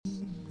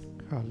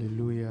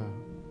Hallelujah.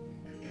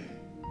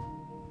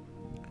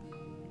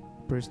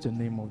 Praise the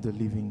name of the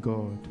living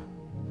God.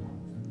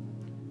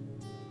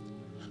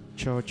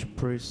 Church,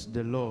 praise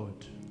the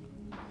Lord.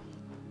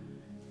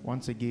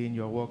 Once again,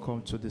 you are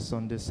welcome to the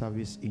Sunday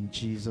service in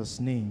Jesus'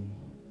 name.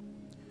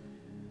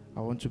 I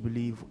want to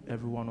believe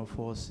every one of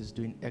us is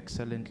doing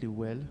excellently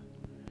well.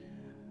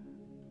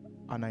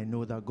 And I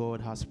know that God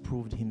has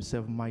proved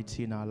himself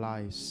mighty in our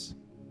lives.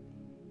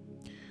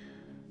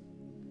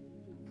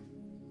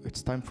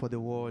 It's time for the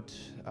word,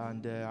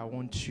 and I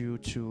want you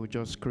to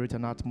just create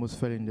an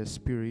atmosphere in the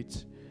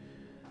spirit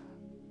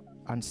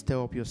and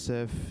stir up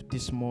yourself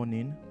this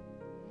morning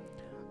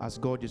as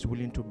God is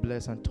willing to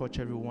bless and touch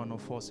every one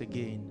of us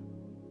again.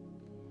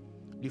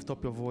 Lift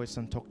up your voice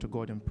and talk to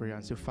God in prayer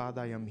and say,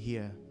 Father, I am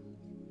here.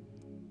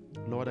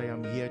 Lord, I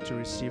am here to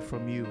receive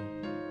from you.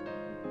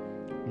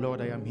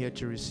 Lord, I am here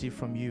to receive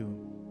from you.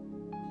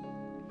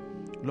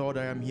 Lord,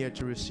 I am here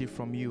to receive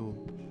from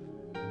you.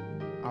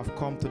 I've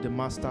come to the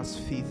Master's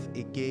feet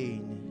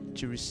again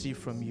to receive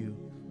from you.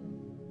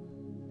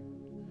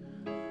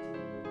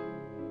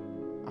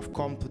 I've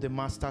come to the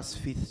Master's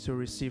feet to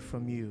receive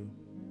from you.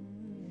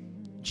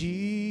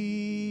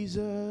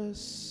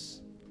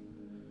 Jesus,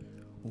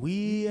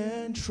 we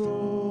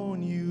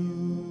enthrone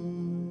you.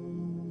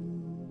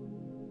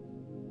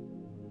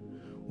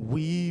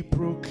 We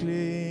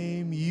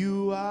proclaim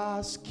you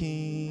as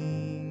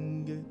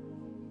King,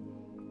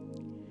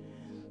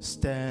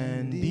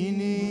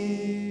 standing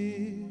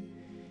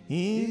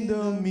in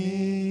the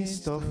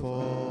midst of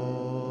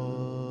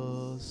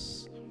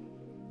us.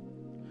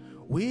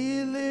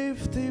 We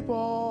lift him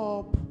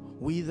up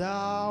with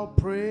our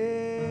praise,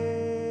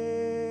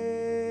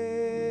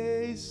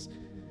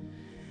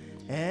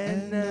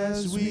 and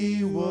as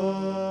we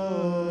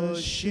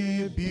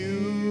worship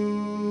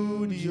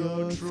you,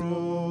 your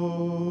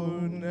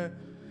throne,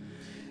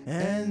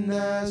 and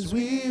as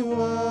we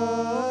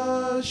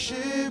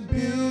worship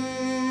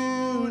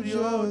you,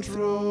 your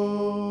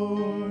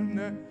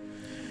throne,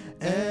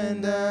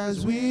 and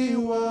as we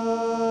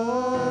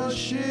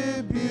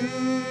worship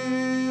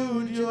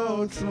you,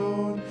 your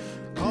throne,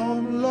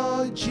 come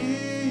Lord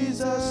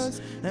Jesus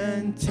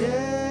and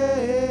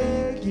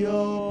take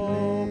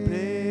your place.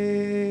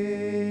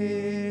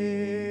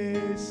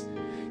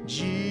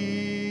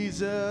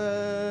 Jesus,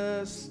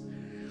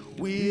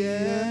 we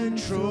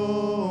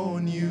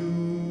enthrone you.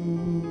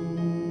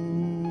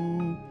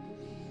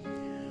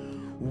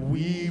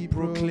 We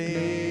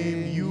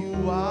proclaim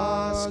you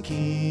as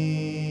King,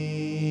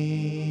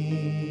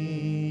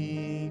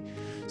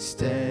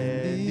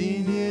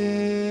 standing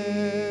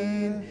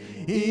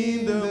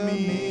in the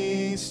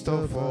midst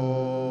of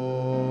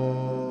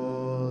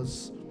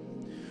us.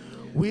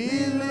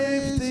 We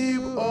lift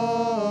him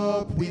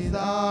up with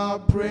our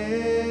praise,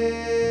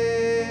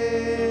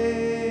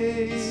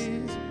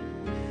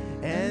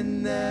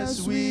 and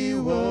as we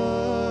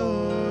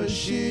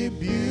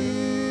worship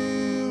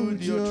you,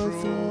 your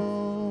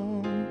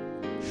throne,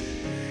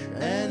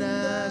 and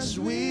as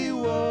we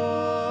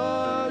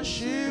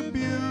worship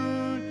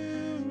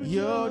you,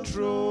 your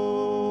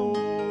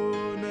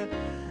throne,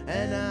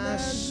 and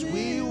as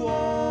we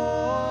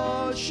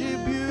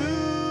worship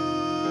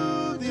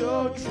you,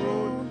 your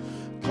throne,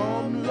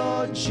 come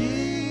Lord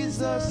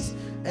Jesus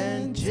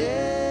and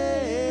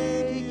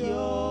take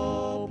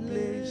your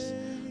place.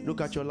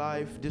 Look at your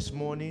life this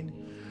morning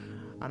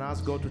and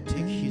ask God to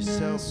take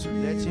himself.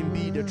 Let him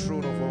be the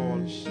throne of all.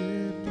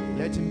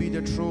 Let him be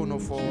the throne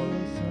of all.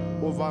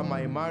 Over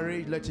my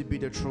marriage, let it be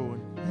the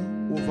throne.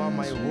 Over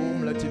my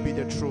home, let it be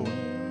the throne.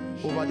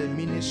 Over the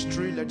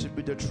ministry, let it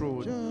be the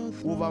throne.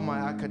 Over my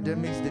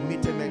academics, the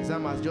midterm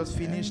exam has just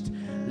finished.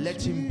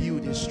 Let him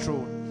build his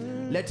throne.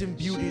 Let him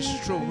build his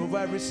throne over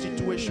every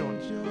situation,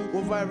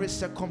 over every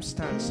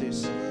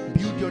circumstances.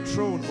 Build your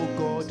throne, O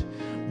God.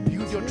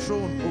 Build your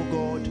throne, O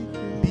God.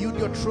 Build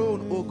your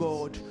throne, O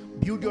God.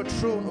 Build your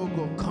throne, O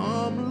God.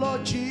 Come,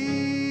 Lord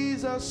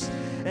Jesus,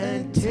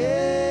 and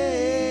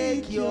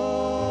take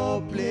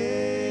your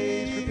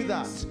place. Repeat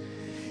that.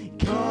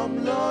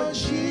 Come, Lord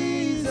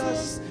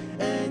Jesus,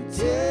 and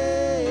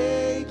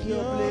take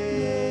your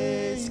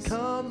place.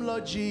 Come,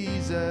 Lord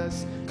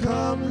Jesus.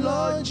 Come,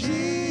 Lord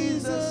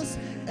Jesus,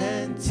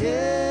 and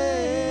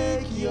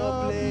take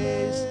your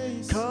place.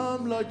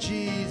 Come, Lord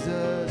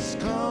Jesus.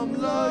 Come,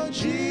 Lord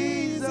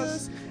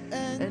Jesus,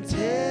 and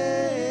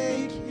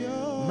take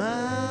your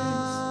majesty.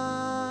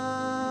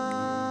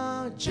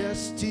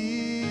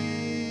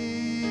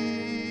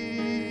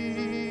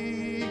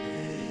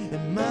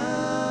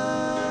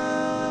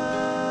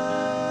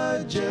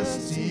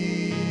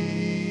 Majesty.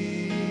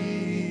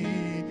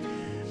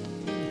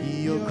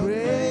 Your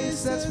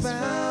grace has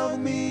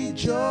found me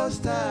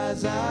just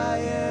as I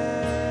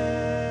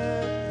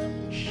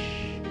am.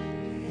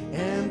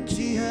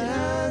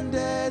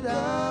 Empty-handed,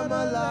 I'm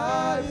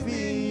alive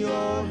in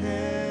your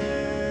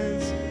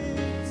hands.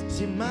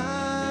 See,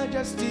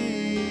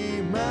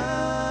 majesty, majesty.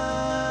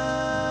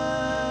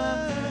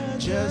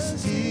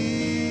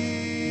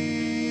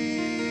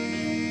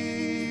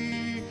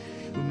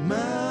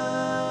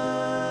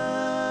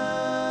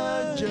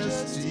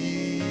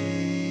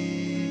 Majesty.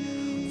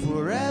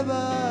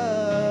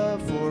 Forever,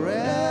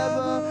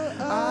 forever,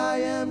 I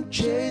am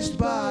chased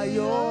by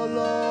your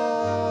love.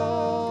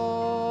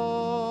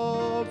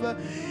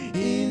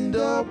 In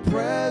the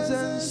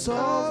presence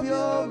of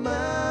your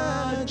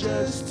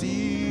majesty.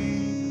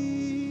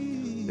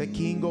 The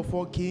King of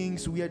all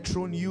kings, we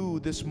enthrone you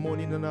this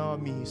morning in our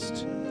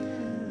midst.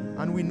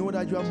 And we know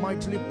that you are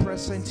mightily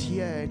present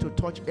here to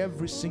touch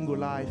every single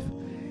life.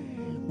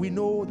 We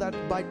know that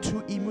by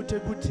two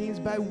immutable things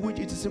by which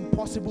it is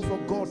impossible for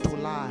God to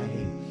lie.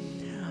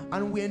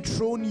 And we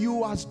enthrone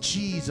you as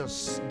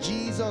Jesus.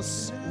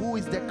 Jesus, who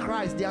is the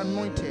Christ, the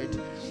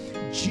anointed.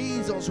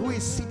 Jesus, who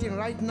is sitting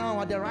right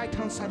now at the right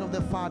hand side of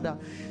the Father.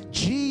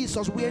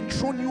 Jesus, we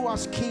enthrone you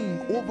as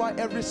King over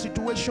every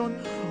situation,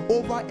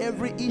 over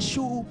every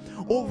issue,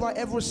 over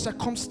every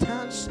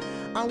circumstance.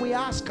 And we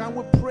ask and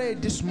we pray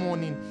this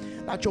morning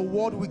that your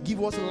word will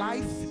give us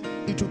life,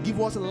 it will give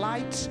us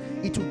light,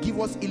 it will give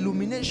us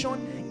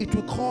illumination, it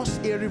will cause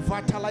a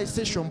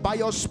revitalization by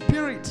your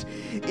Spirit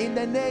in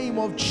the name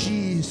of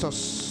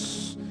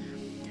Jesus.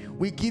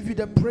 We give you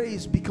the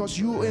praise because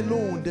you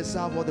alone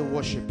deserve all the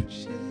worship.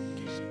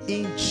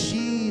 In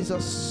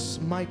Jesus'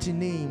 mighty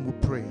name we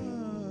pray.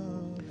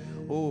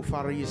 Oh,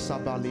 Farisa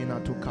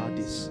Balina to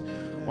Cadiz.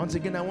 Once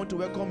again, I want to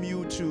welcome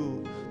you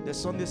to the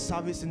Sunday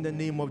service in the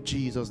name of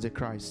Jesus the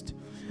Christ.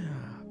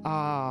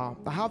 I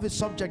have a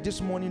subject this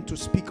morning to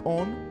speak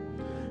on: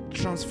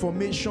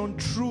 transformation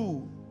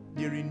through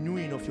the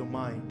renewing of your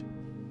mind.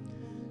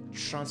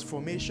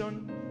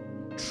 Transformation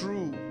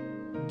through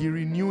the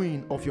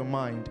renewing of your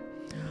mind.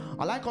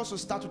 I'd like us to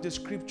start with the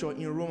scripture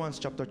in Romans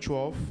chapter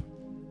 12.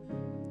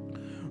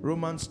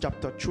 Romans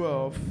chapter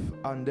 12,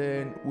 and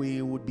then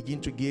we would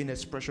begin to gain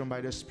expression by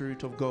the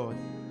Spirit of God.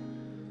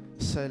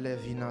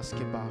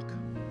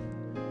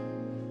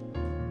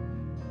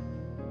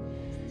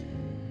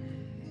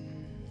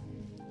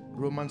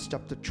 Romans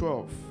chapter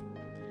 12.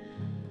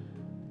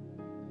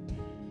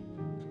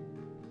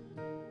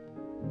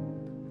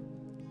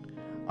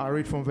 I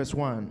read from verse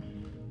 1.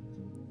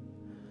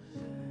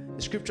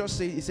 The scripture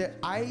says, it said,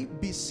 I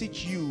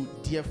beseech you,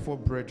 therefore,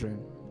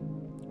 brethren,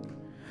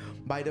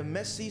 by the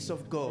mercies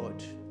of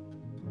God,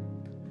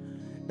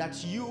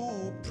 that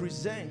you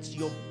present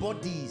your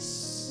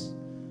bodies.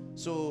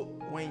 So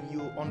when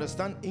you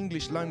understand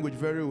English language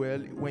very well,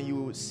 when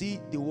you see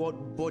the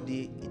word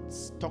body, it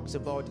talks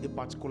about a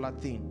particular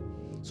thing.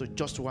 So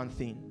just one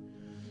thing.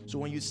 So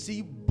when you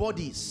see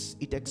bodies,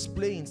 it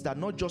explains that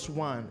not just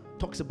one, it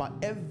talks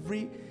about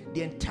the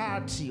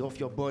entirety of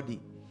your body.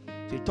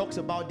 So it talks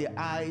about the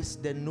eyes,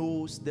 the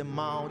nose, the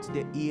mouth,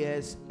 the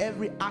ears,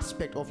 every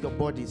aspect of your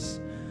bodies.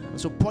 And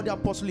so Paul the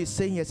Apostle is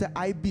saying here,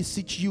 I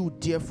beseech you,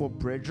 therefore,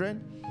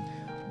 brethren,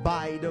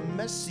 by the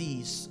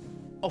mercies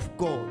of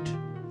God,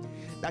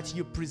 that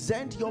you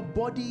present your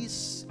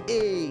bodies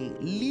a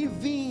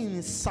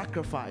living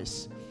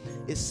sacrifice.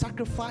 A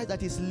sacrifice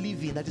that is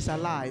living, that is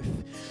alive.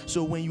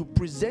 So when you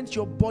present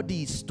your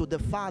bodies to the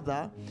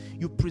Father,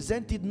 you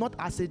present it not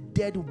as a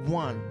dead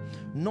one,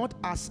 not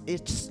as a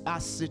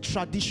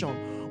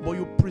tradition, but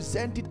you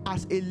present it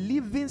as a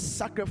living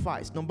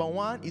sacrifice. Number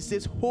one, it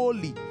says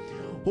holy.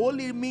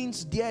 Holy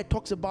means there it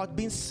talks about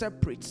being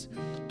separate.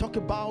 Talk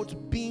about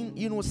being,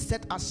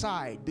 set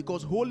aside,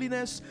 because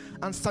holiness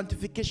and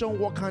sanctification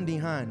work hand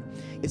in hand.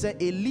 It's a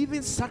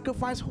living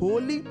sacrifice,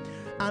 holy.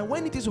 And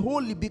when it is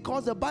holy,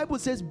 because the Bible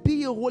says, be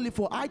ye holy,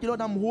 for I, the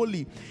Lord, am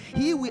holy,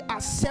 he will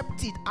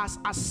accept it as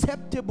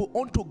acceptable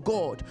unto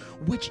God,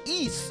 which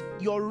is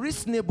your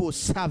reasonable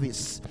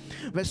service.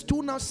 Verse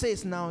 2 now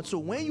says, so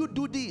when you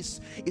do this,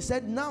 it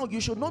said, now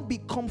you should not be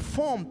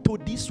conformed to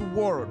this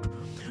world.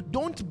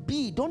 Don't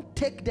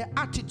take the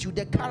attitude,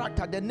 the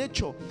character, the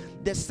nature,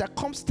 the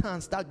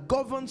circumstance that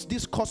governs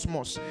this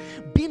cosmos.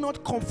 Be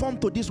not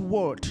conformed to this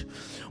world,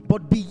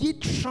 but be ye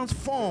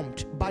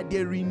transformed by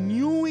the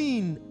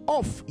renewing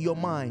of your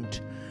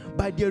mind.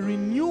 By the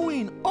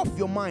renewing of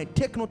your mind.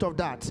 Take note of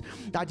that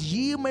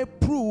ye may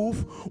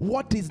prove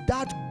what is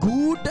that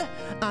good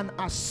and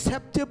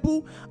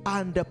acceptable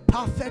and the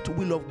perfect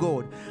will of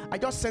God. I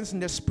just sense in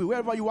the spirit,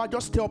 wherever you are,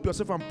 just stay up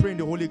yourself and pray in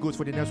the Holy Ghost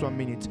for the next 1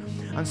 minute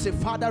and say,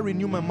 Father,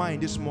 renew my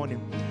mind this morning.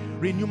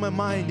 Renew my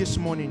mind this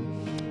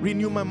morning.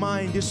 Renew my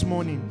mind this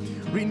morning.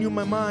 Renew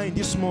my mind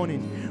this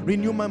morning.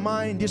 Renew my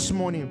mind this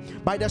morning.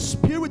 By the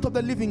Spirit of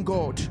the living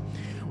God,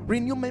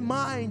 renew my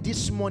mind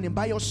this morning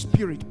by your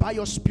Spirit. By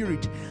your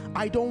Spirit.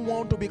 I don't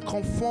want to be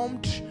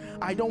conformed.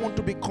 I don't want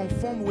to be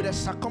conformed with a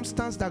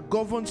circumstance that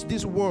governs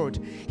this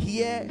world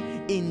here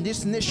in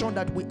this nation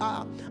that we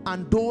are,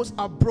 and those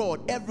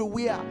abroad,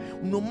 everywhere,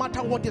 no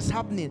matter what is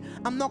happening.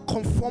 I'm not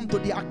conformed to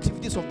the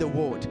activities of the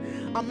world.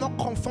 I'm not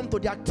conformed to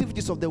the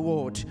activities of the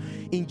world.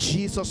 In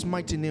Jesus'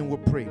 mighty name we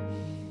pray.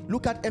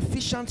 Look at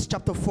Ephesians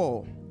chapter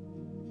 4.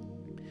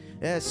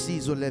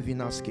 Ephesians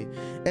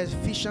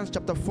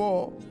chapter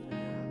 4,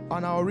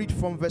 and I'll read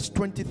from verse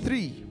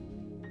 23.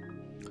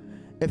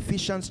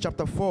 Ephesians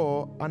chapter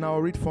 4, and I'll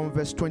read from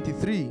verse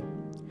 23.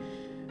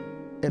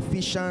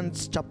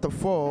 Ephesians chapter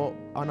 4,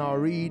 and I'll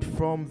read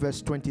from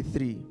verse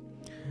 23.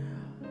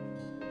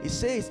 It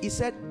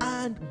said,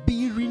 and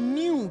be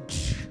renewed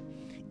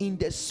in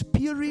the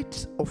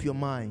spirit of your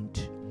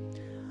mind.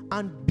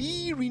 And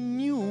be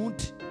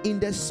renewed in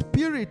the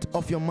spirit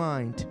of your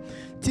mind.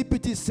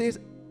 TPT says,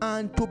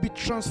 and to be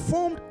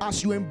transformed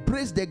as you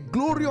embrace the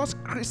glorious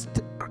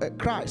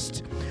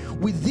Christ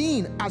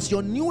within as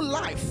your new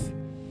life,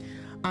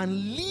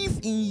 and live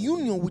in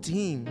union with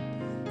him.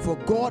 For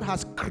God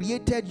has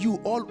created you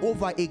all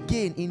over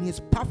again in his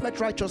perfect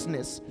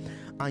righteousness,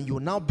 and you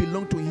now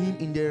belong to him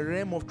in the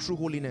realm of true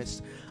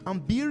holiness.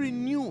 And be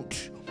renewed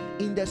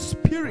in the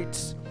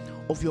spirit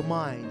of your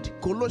mind.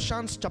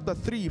 Colossians chapter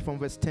 3 from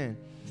verse 10.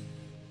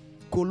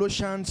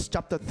 Colossians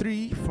chapter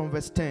 3 from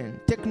verse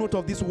 10. Take note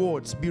of these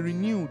words. Be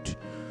renewed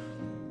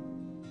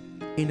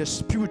in the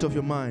spirit of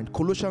your mind.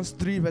 Colossians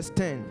 3 verse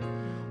 10.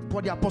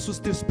 Paul the apostle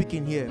still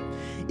speaking here.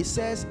 It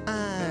says,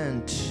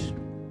 and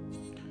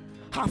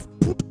have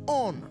put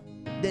on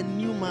the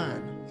new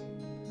man.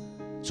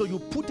 So you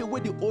put away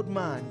the old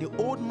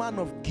man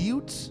of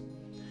guilt,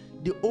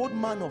 the old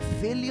man of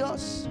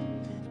failures,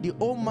 the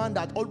old man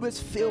that always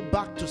fell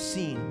back to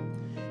sin,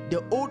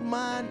 the old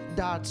man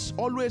that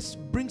always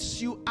brings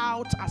you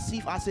out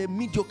as a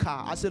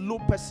mediocre, as a low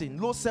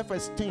person, low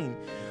self-esteem.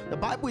 The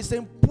Bible is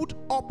saying, put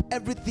up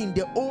everything,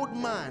 the old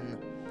man,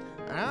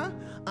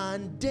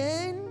 and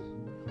then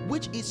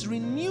which is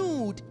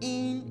renewed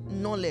in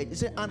knowledge. It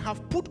said, and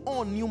have put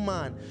on new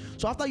man.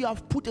 So after you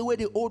have put away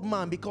the old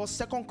man, because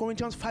 2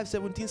 Corinthians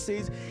 5:17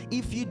 says,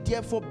 if you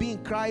therefore be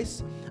in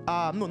Christ,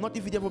 not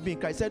if you therefore be in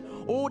Christ, it said,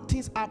 all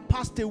things are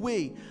passed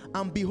away,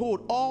 and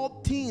behold,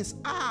 all things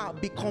are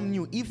become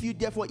new. If you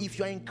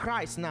are in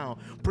Christ now,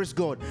 praise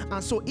God.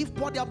 And so if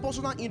Paul the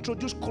apostle now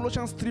introduced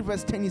Colossians 3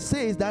 verse 10, he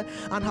says that,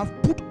 and have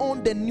put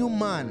on the new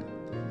man,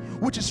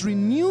 which is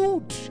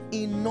renewed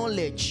in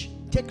knowledge.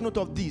 Take note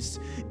of this.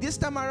 This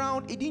time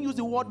around, it didn't use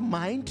the word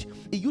mind,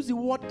 it used the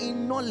word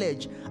in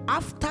knowledge.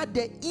 After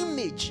the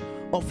image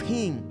of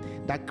him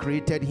that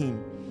created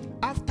him.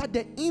 After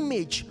the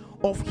image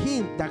of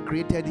him that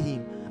created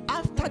him.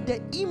 After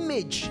the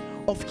image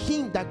of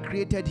him that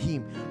created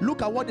him.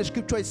 Look at what the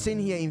scripture is saying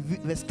here in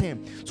verse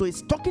 10. So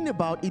it's talking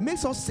about, it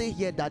makes us say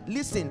here that,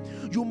 listen,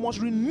 you must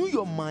renew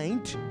your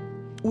mind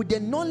with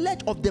the knowledge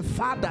of the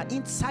Father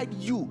inside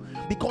you,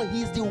 because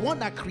he is the one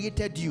that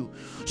created you.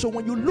 So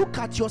when you look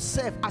at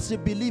yourself as a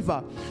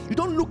believer, you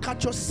don't look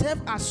at yourself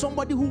as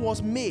somebody who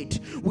was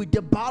made with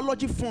the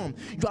biology form.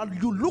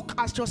 You look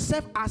at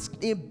yourself as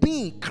a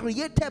being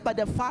created by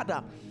the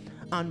Father.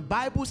 And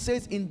Bible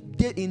says in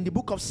the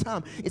book of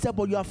Psalm, it says,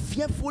 but you are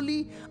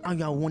fearfully and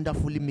you are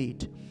wonderfully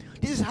made.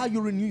 This is how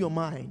you renew your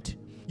mind.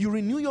 You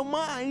renew your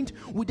mind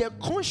with the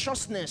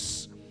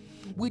consciousness,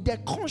 with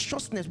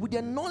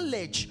the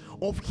knowledge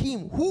of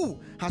him who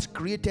has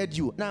created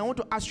you. Now I want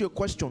to ask you a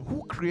question.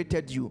 Who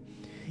created you?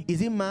 Is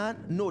it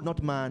man? No,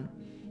 not man.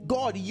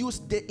 God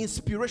used the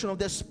inspiration of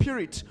the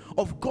Spirit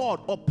of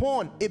God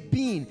upon a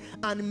being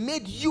and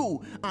made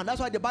you. And that's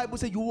why the Bible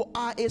says you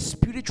are a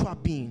spiritual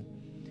being.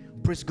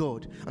 Praise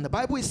God. And the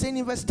Bible is saying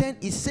in verse 10,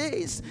 it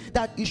says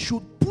that you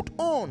should put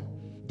on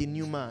the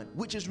new man,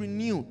 which is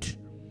renewed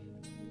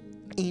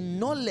in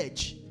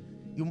knowledge.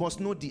 You must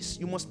know this.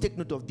 You must take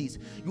note of this.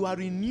 You are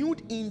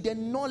renewed in the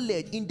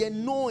knowledge, in the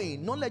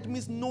knowing. Knowledge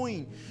means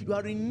knowing. You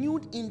are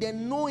renewed in the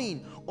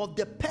knowing of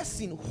the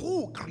person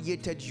who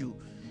created you.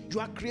 You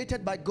are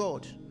created by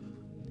God.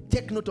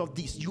 Take note of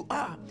this. You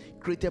are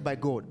created by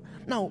God.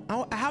 Now,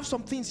 I have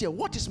some things here.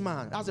 What is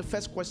man? That's the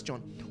first question.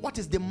 What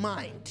is the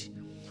mind?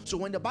 So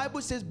when the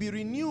Bible says be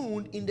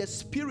renewed in the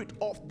spirit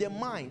of the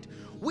mind,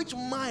 which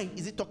mind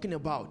is it talking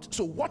about?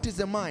 So what is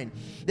the mind?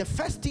 The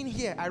first thing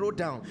here I wrote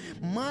down,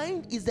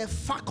 mind is a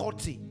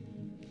faculty.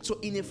 So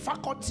in a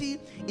faculty,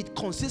 it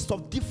consists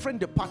of different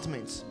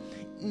departments.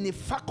 In a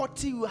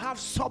faculty, you have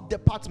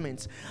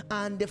sub-departments,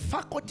 and the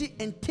faculty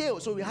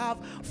entails, so we have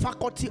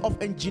faculty of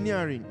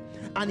engineering,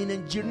 and in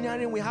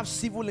engineering we have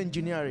civil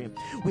engineering,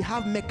 we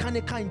have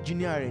mechanical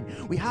engineering,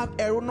 we have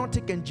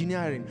aeronautic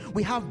engineering,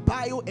 we have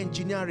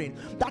bioengineering.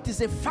 That is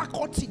a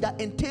faculty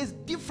that entails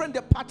different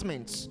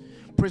departments.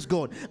 Praise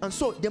God. And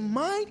so the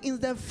mind is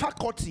the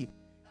faculty.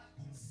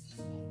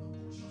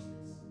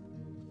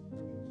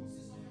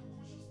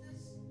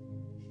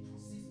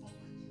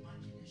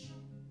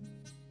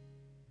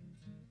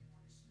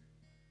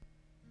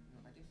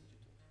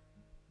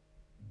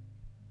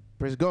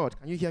 Praise God.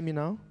 Can you hear me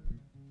now?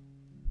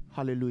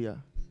 Hallelujah.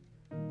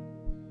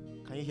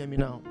 Can you hear me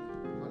now?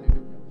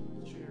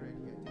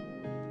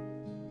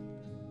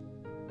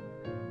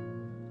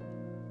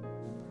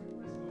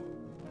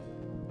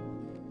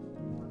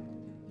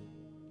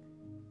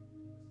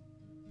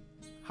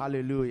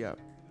 Hallelujah.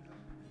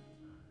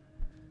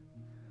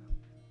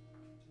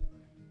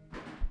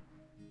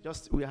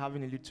 Just, we're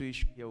having a little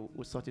issue here.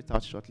 We'll sort it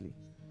out shortly.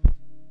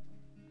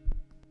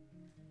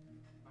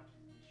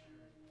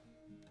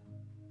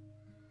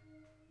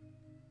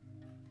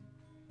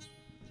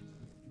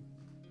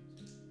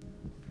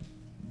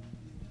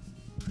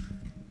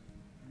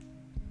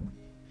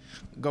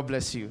 God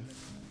bless you.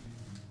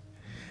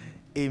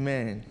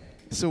 Amen.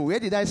 So where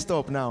did I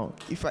stop now?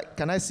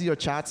 Can I see your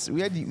charts?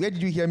 Where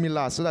did you hear me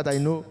last, so that I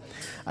know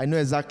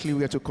exactly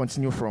where to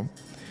continue from?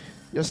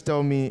 Just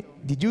tell me,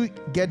 did you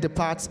get the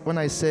part when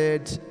I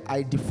said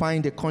I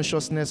defined the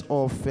consciousness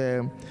of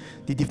the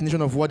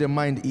definition of what the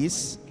mind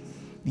is?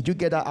 Did you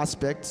get that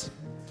aspect?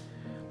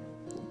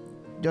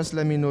 Just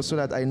let me know so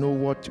that I know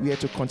where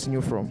to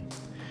continue from.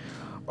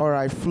 All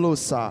right, flow,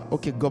 sir.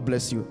 Okay, God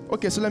bless you.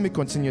 Okay, so let me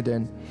continue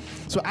then.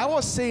 So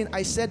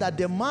I said that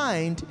the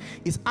mind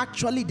is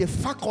actually the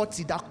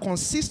faculty that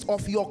consists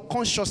of your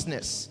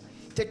consciousness.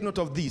 Take note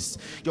of this,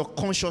 your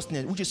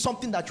consciousness, which is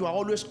something that you are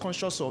always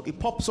conscious of. It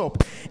pops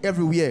up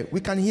everywhere. We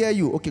can hear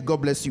you. Okay,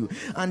 God bless you.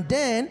 And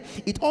then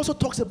it also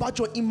talks about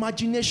your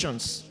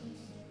imaginations.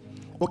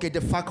 Okay, the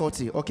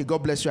faculty. Okay, God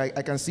bless you.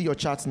 I can see your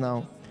charts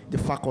now. The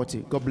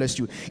faculty. God bless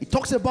you. It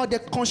talks about the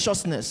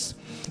consciousness.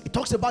 It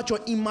talks about your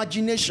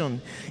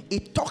imagination.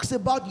 It talks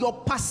about your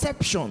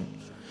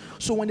perception.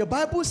 So when the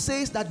Bible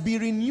says that be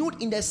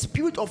renewed in the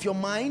spirit of your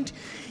mind,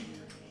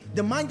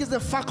 the mind is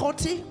the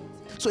faculty.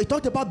 So it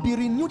talked about be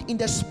renewed in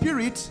the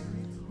spirit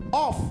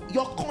of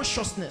your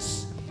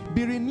consciousness.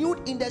 Be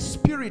renewed in the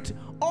spirit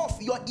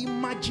of your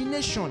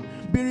imagination.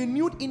 Be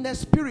renewed in the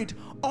spirit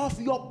of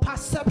your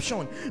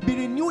perception. Be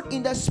renewed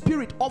in the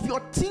spirit of your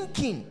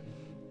thinking.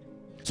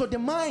 So the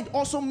mind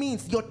also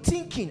means your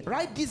thinking.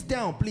 Write this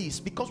down, please,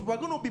 because we're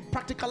going to be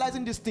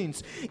practicalizing these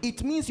things.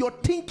 It means your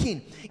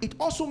thinking. It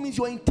also means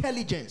your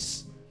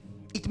intelligence.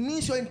 It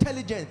means your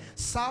intelligence.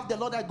 Serve the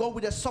Lord thy God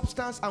with a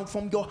substance and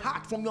from your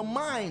heart, from your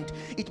mind.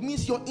 It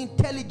means your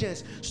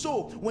intelligence.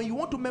 So when you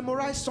want to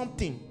memorize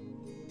something,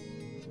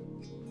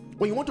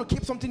 when you want to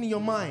keep something in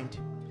your mind,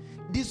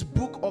 this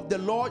book of the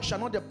Lord shall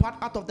not depart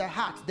out of the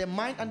heart. The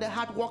mind and the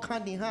heart walk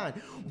hand in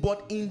hand.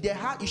 But in the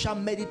heart you shall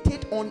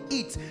meditate on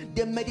it.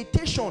 The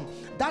meditation,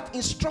 that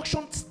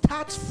instruction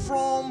starts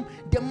from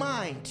the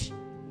mind.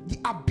 The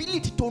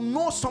ability to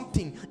know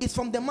something is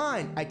from the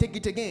mind. I take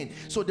it again.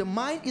 So the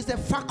mind is a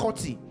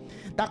faculty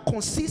that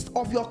consists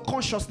of your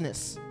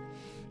consciousness.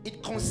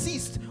 It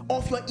consists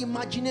of your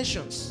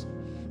imaginations.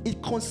 It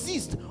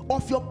consists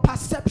of your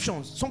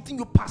perceptions, something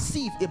you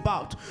perceive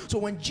about. So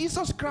when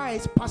Jesus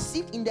Christ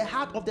perceived in the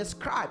heart of the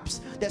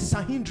scribes, the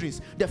Sanhedrin,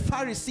 the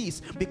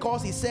Pharisees,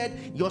 because he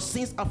said, your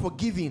sins are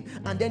forgiven.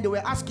 And then they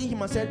were asking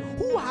him and said,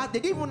 they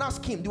didn't even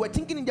ask him. They were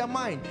thinking in their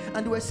mind.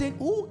 And they were saying,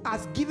 who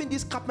has given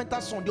this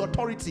carpenter's son the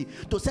authority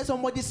to say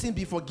somebody's sin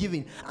be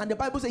forgiven? And the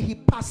Bible says he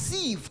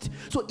perceived.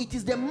 So it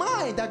is the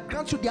mind that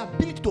grants you the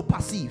ability to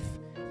perceive.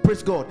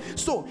 Praise God.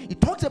 So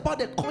it talks about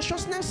the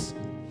consciousness.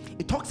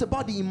 It talks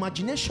about the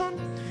imagination.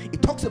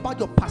 It talks about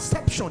your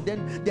perception.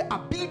 Then the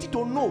ability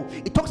to know.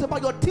 It talks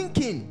about your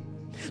thinking.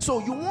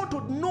 So you want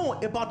to know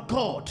about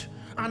God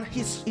and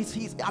his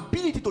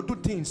ability to do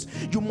things.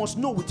 You must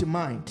know with your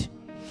mind.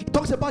 It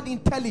talks about the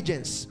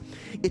intelligence.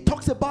 It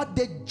talks about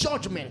the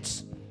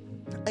judgment.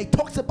 It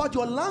talks about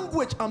your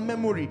language and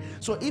memory.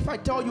 So if I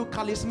tell you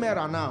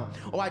Kalismera now,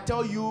 or I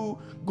tell you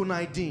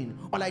Gunaidin,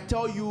 or I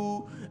tell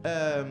you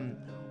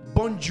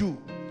Bonjour,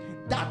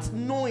 that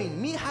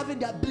knowing, me having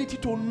the ability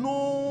to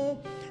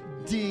know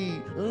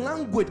the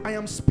language I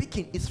am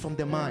speaking is from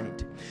the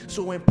mind.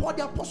 So when Paul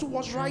the Apostle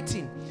was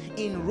writing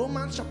in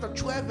Romans chapter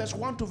 12 verse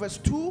 1 to verse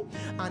 2,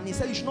 and he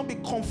said you should not be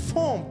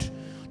conformed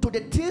to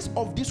the things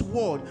of this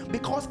world,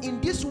 because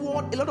in this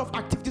world a lot of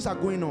activities are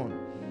going on.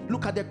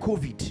 Look at the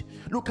COVID.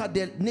 Look at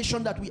the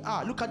nation that we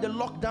are. Look at the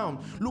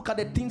lockdown. Look at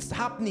the things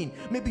happening.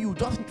 Maybe you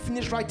just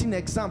finished writing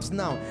exams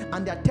now,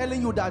 and they're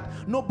telling you that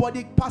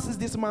nobody passes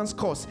this man's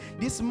course.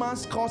 This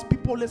man's course,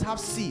 people always have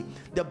C.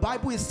 The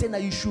Bible is saying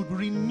that you should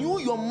renew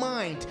your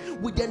mind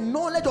with the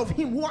knowledge of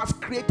him who has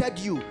created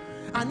you.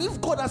 And if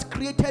God has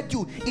created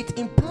you, it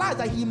implies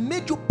that he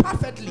made you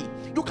perfectly.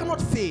 You cannot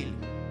fail.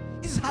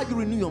 This is how you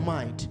renew your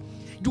mind.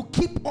 You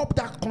keep up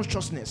that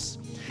consciousness.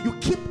 You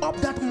keep up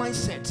that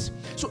mindset.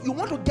 So you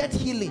want to get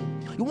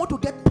healing. You want to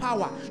get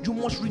power. You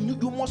must renew.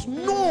 You must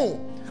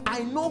know. I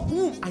know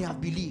whom I have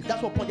believed.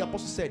 That's what Paul the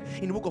Apostle said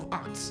in the book of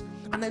Acts.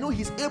 And I know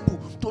he's able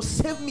to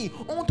save me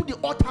unto the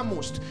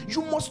uttermost.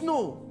 You must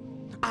know.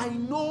 I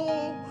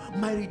know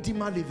my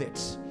Redeemer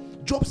liveth.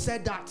 Job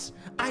said that.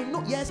 I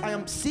know, yes, I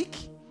am sick.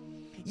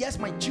 Yes,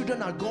 my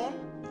children are gone.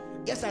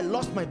 Yes, I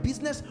lost my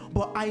business,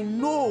 but I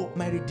know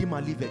my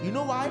Redeemer liveth. You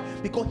know why?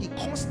 Because he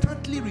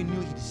constantly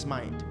renewed his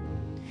mind.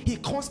 He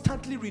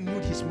constantly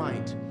renewed his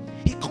mind.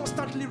 He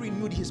constantly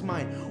renewed his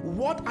mind.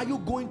 What are you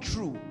going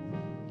through?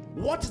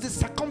 What is the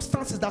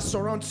circumstances that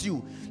surrounds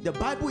you? The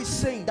Bible is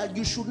saying that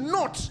you should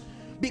not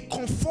be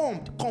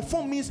conformed.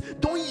 Conform means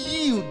don't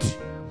yield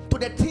to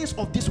the things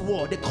of this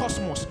world, the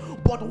cosmos.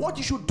 But what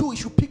you should do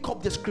is you pick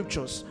up the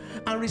scriptures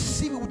and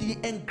receive it with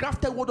the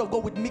engrafted word of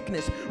God with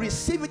meekness.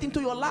 Receive it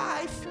into your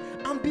life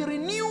and be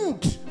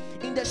renewed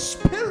in the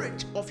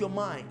spirit of your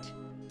mind.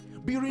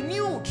 Be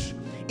renewed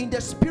in the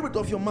spirit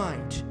of your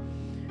mind.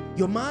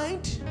 Your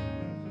mind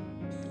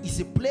is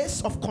a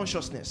place of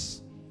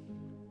consciousness.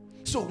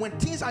 So when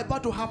things are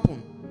about to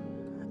happen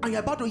and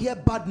you're about to hear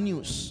bad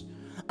news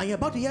and you're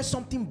about to hear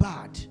something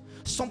bad,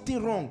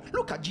 something wrong.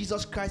 Look at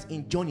Jesus Christ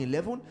in John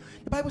 11.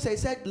 The Bible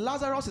said,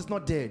 Lazarus is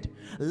not dead.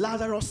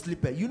 Lazarus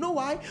sleepeth. You know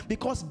why?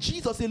 Because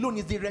Jesus alone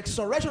is the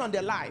resurrection and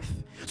the life.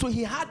 So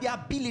he had the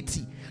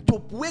ability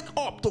to wake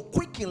up, to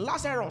quicken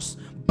Lazarus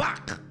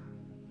back.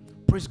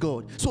 Praise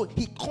God. So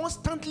he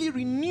constantly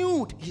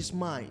renewed his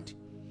mind.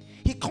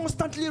 He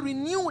constantly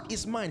renewed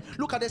his mind.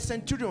 Look at the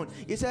centurion.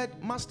 He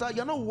said, Master,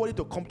 you're not worried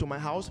to come to my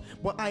house,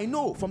 but I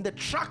know from the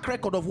track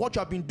record of what you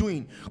have been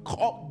doing,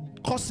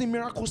 causing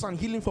miracles and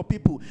healing for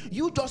people,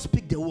 you just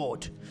speak the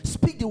word.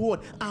 Speak the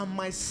word, and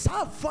my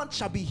servant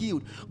shall be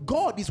healed.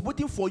 God is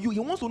waiting for you. He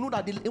wants to know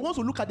that he wants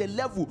to look at the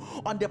level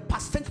and the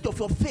percentage of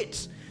your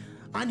faith,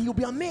 and he'll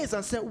be amazed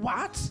and say,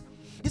 what?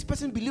 This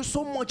person believes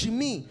so much in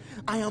me.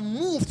 I am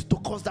moved to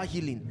cause that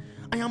healing.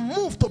 I am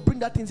moved to bring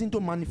that things into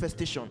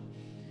manifestation.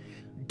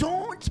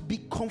 Don't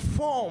be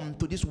conformed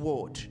to this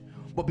world,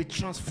 but be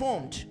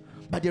transformed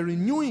by the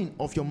renewing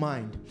of your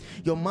mind.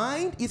 Your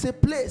mind is a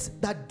place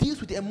that deals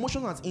with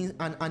emotions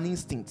and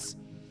instincts.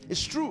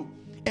 It's true.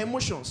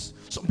 Emotions.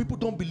 Some people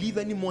don't believe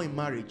anymore in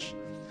marriage.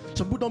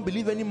 Some people don't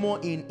believe anymore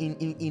in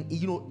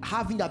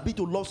having the ability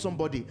to love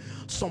somebody.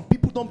 Some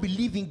people don't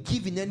believe in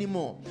giving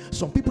anymore.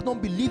 Some people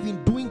don't believe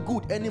in doing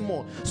good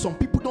anymore. Some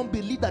people don't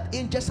believe that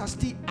angels are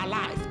still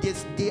alive.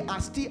 They are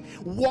still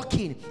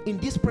walking in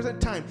this present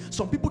time.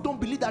 Some people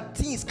don't believe that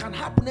things can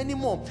happen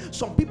anymore.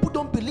 Some people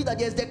don't believe that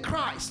there's the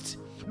Christ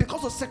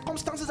because of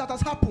circumstances that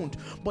has happened.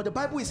 But the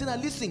Bible is saying that,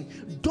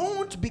 listen,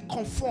 don't be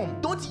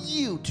conformed. Don't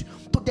yield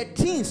to the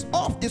things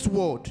of this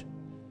world,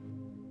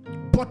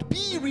 but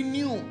be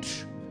renewed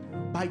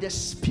by the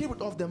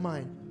spirit of the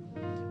mind.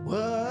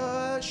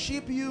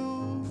 Worship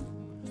you,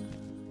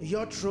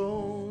 your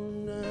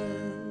throne,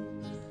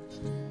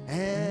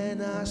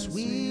 and as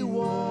we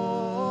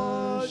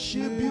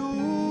worship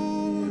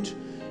you,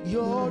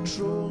 your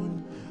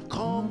throne,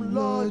 come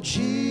Lord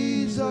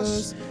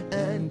Jesus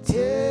and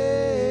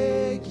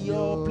take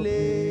your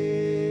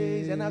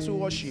place. And as we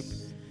worship,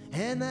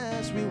 and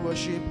as we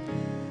worship,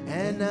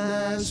 and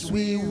as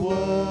we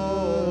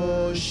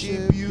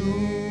worship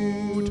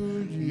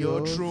you,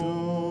 your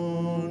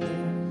throne,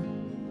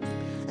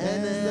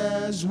 and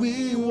as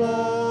we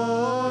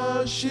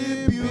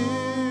worship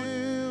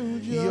you,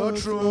 your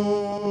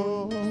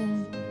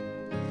throne,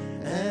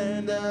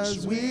 and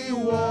as we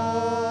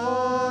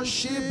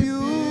worship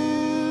you,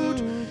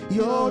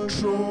 your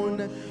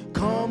throne,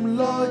 come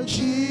Lord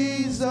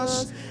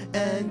Jesus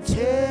and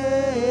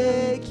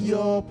take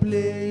your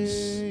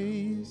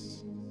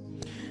place.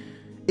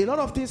 A lot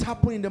of things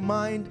happen in the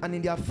mind and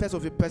in the affairs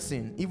of a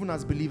person, even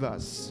as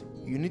believers.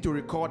 You need to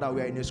recall that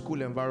we are in a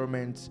school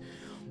environment.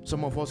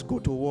 Some of us go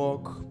to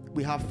work.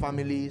 We have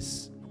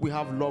families. We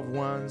have loved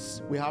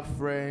ones. We have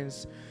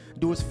friends,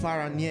 those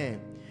far and near.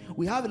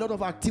 We have a lot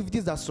of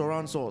activities that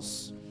surrounds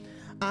us.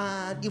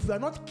 And if we are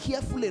not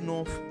careful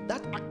enough,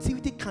 that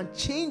activity can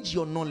change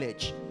your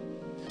knowledge.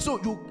 So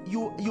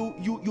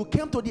you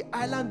came to the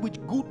island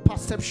with good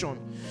perception.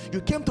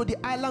 You came to the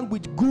island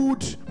with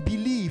good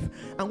belief.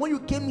 And when you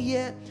came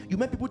here, you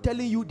met people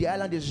telling you the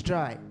island is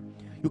dry.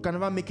 You can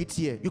never make it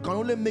here. You can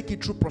only make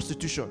it through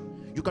prostitution.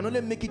 You can only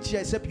make it here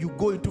except you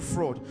go into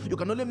fraud. You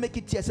can only make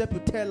it here except you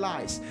tell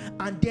lies.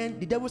 And then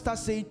the devil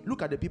starts saying,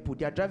 look at the people.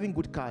 They are driving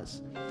good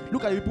cars.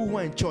 Look at the people who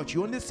are in church.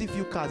 You only see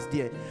few cars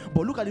there.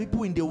 But look at the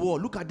people in the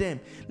world. Look at them.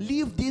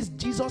 Leave this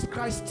Jesus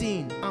Christ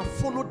thing and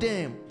follow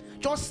them.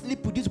 Just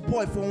sleep with this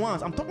boy for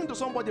once. I'm talking to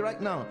somebody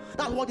right now.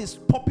 That's what is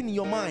popping in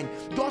your mind.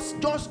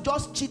 Just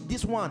cheat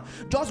this one.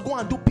 Just go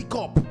and do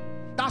pickup.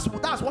 That's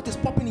what is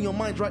popping in your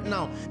mind right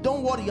now.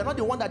 Don't worry, you're not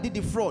the one that did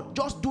the fraud.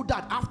 Just do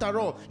that. After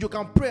all, you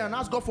can pray and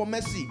ask God for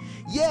mercy.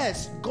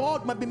 Yes,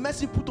 God might be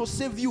merciful to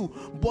save you,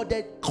 but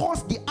the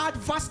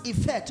adverse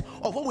effect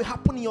of what will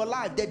happen in your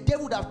life, the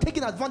devil would have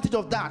taken advantage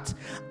of that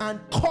and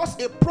caused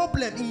a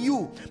problem in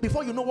you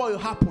before you know what will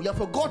happen. You have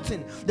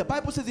forgotten. The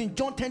Bible says in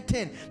John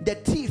 10:10, the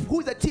thief, who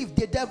is the thief?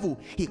 The devil.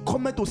 He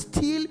comes to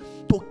steal,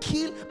 to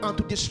kill, and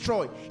to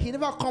destroy. He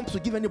never comes to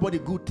give anybody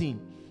a good thing.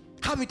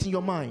 Have it in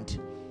your mind.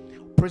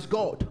 Praise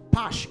God.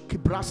 I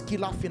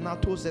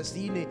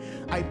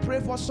pray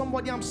for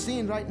somebody I'm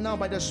seeing right now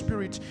by the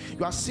Spirit.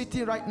 You are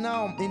sitting right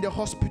now in the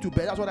hospital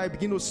bed. That's what I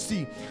begin to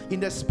see in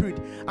the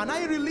Spirit. And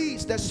I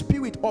release the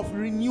spirit of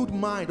renewed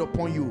mind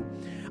upon you.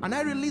 And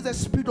I release the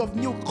spirit of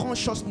new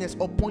consciousness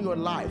upon your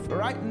life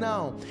right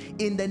now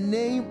in the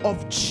name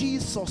of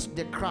Jesus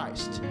the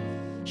Christ.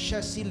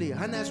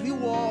 And as we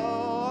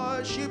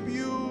worship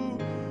you,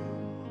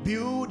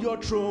 build your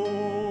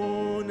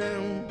throne.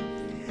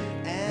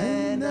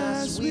 And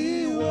as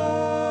we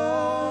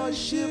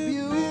worship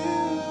you,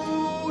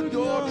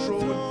 your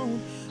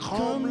throne,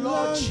 come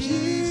Lord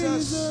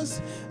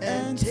Jesus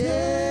and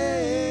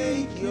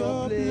take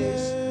your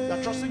place.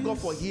 You're trusting God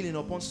for healing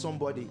upon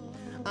somebody.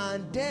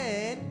 And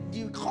then,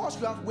 because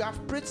we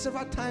have prayed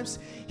several times,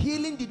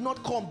 healing did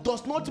not come,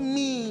 does not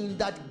mean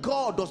that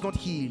God does not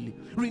heal.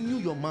 Renew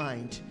your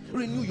mind.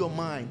 Renew your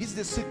mind. This is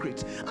the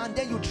secret. And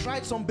then you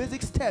tried some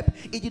basic step.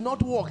 It did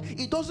not work.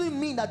 It doesn't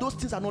mean that those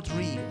things are not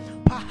real.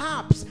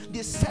 Perhaps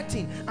the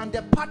setting and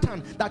the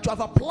pattern that you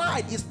have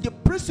applied, is the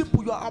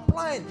principle you are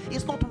applying,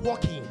 is not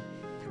working.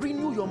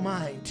 Renew your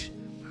mind.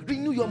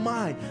 Renew your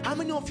mind. How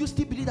many of you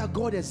still believe that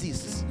God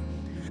exists?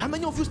 How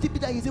many of you still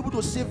believe that He's able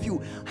to save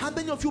you? How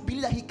many of you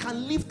believe that He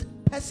can lift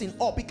person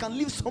up? He can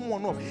lift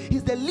someone up.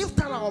 He's the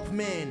lifter of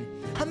men.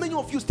 How many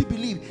of you still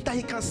believe that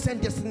He can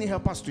send destiny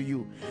helpers to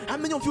you? How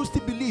many of you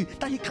still believe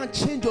that He can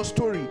change your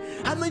story?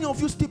 How many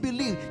of you still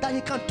believe that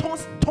He can turn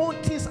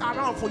things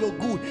around for your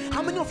good?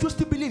 How many of you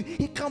still believe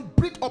He can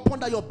breathe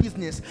upon your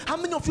business? How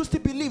many of you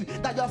still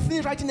believe that you are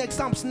finished writing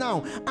exams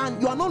now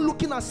and you are not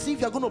looking as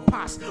if you are going to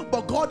pass,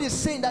 but God is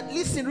saying that,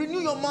 listen, renew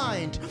your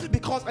mind,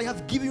 because I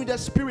have given you the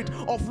spirit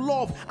of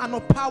love and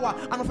of power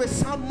and of a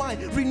sound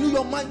mind. Renew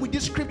your mind with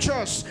these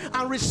scriptures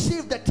and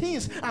receive the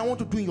things I want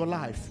to do in your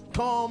life.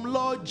 Come,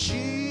 Lord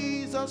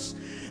Jesus,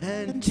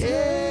 and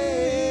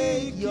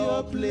take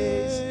your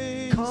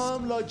place.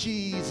 Come, Lord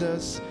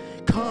Jesus.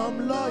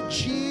 Come, Lord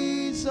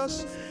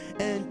Jesus,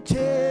 and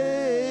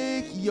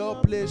take your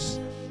place.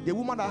 The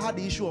woman that had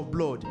the issue of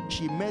blood,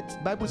 she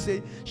met, Bible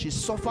says she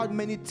suffered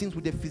many things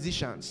with the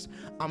physicians.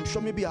 I'm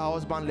sure maybe her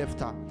husband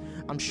left her.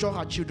 I'm sure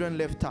her children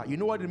left her. You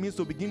know what it means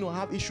to begin to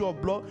have issue of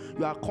blood?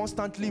 You are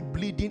constantly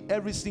bleeding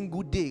every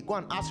single day. Go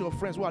and ask your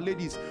friends who are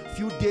ladies,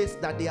 few days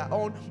that they are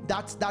on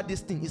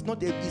this thing. It's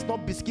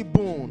not biscuit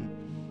bone.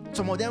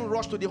 Some of them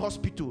rush to the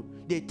hospital.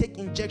 They take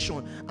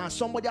injection, and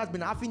somebody has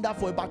been having that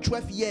for about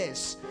 12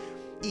 years.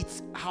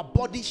 It's her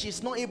body,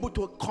 she's not able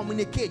to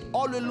communicate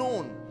all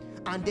alone.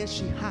 And then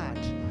she heard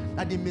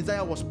that the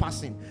Messiah was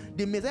passing.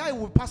 The Messiah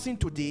will be passing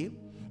today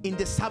in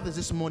the service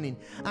this morning,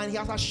 and he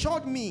has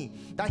assured me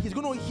that he's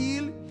going to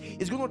heal,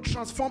 he's going to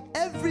transform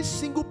every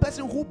single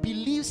person who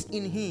believes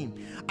in him.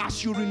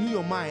 As you renew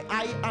your mind,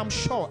 I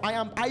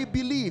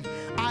believe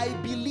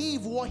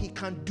what he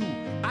can do.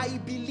 I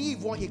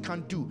believe what he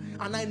can do,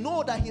 and I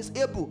know that he's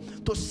able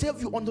to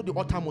save you unto the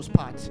uttermost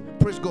part.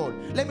 Praise God.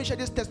 Let me share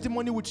this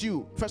testimony with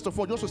you. First of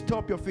all, just to stir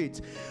up your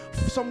faith.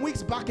 Some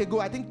weeks back ago,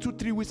 I think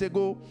 2-3 weeks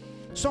ago,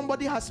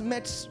 somebody has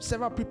met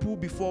several people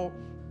before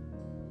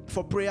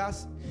for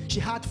prayers. She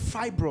had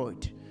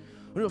fibroid.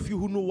 Many of you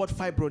who know what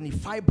fibroid is,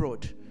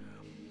 fibroid.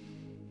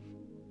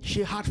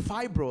 She had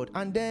fibroid,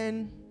 and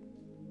then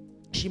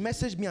she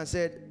messaged me and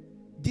said,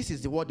 "This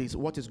is what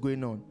is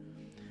going on."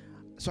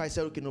 So I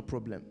said, "Okay, no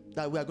problem.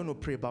 That we are going to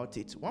pray about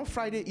it." One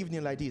Friday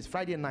evening like this,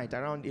 Friday night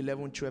around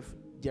 11, 12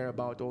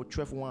 thereabout, or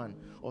 12:01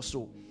 or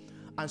so,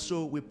 and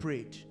so we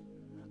prayed.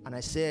 And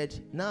I said,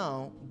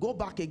 "Now go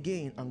back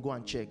again and go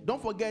and check.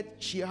 Don't forget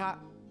she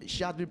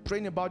had been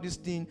praying about this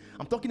thing.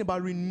 I'm talking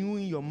about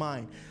renewing your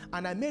mind."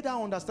 And I made her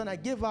understand. I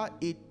gave her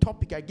a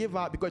topic.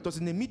 Because it was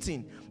in a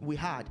meeting we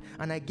had,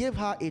 and I gave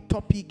her a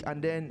topic,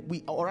 and then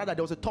there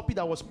was a topic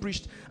that was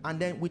preached, and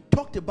then we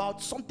talked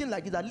about something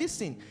like this, that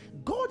listen,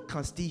 God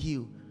can still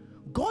heal,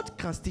 God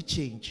can still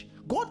change,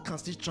 God can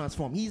still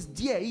transform. He's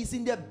there. He's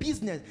in the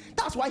business.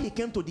 That's why he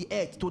came to the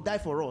earth, to die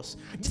for us.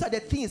 These are the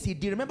things he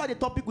did. Remember the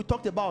topic we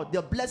talked about,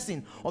 the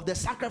blessing of the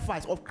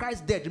sacrifice of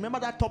Christ's death. Remember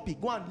that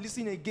topic. Go and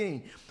listen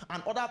again.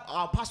 And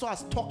our pastor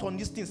has talked on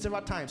this thing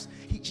several times.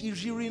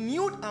 He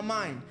renewed her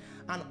mind.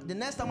 And the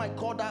next time I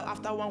called her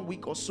after 1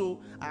 week or so,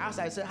 I asked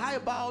her, I said, "How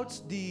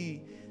about the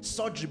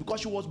surgery?"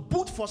 Because she was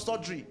booked for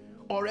surgery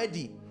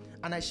already.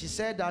 And she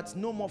said that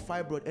no more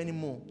fibroid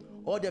anymore.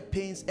 All the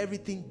pains,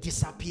 everything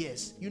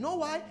disappears. You know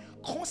why?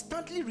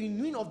 Constantly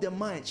renewing of the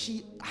mind.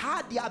 She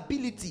had the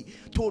ability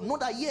to know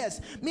that,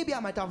 yes, maybe I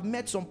might have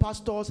met some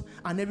pastors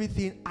and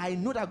everything. I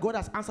know that God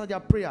has answered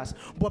their prayers,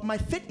 but my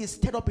faith is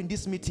stirred up in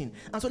this meeting.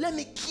 And so let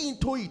me key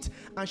into it.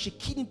 And she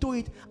keyed into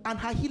it, and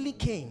her healing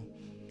came.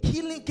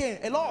 Healing came.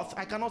 A lot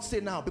I cannot say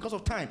now because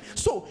of time.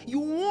 So you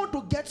want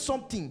to get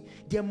something,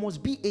 there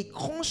must be a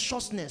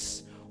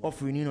consciousness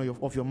of renewing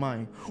of your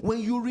mind.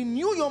 When you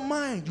renew your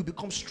mind, you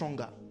become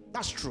stronger.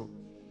 That's true.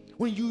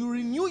 When you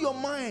renew your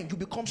mind, you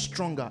become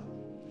stronger.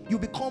 You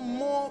become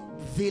more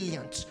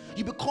valiant.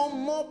 You become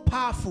more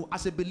powerful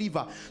as a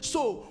believer.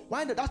 So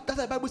that's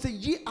the Bible says,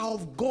 "Ye are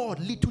of God,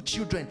 little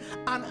children,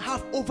 and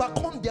have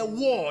overcome the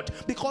world,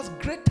 because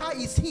greater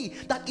is he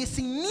that is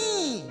in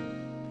me."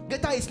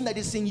 Greater is he that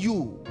is in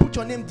you. Put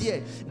your name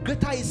there.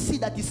 Greater is he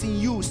that is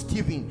in you,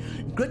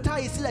 Stephen. Greater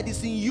is he that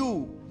is in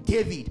you,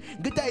 David.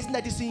 Greater is he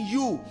that is in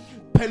you,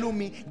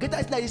 Pelumi. Greater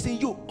is he that is in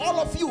you, all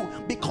of you,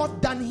 because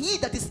than he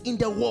that is in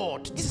the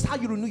world. This is how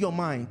you renew your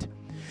mind.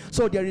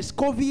 So there is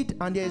COVID,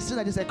 and there is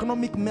this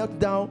economic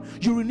meltdown.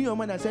 You renew your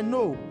mind and say,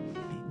 "No,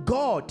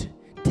 God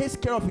takes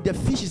care of the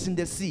fishes in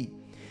the sea.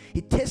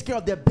 He takes care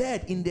of the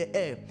bird in the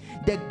air.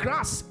 The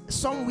grass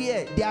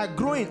somewhere, they are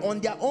growing on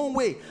their own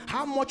way.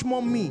 How much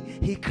more me?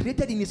 He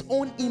created in his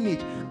own image.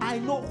 I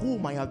know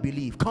whom I have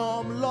believed.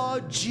 Come,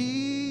 Lord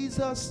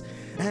Jesus,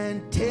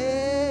 and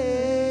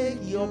take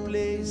your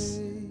place."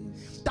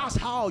 That's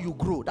how you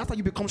grow. That's how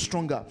you become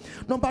stronger.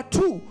 Number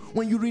 2,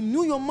 when you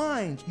renew your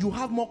mind, you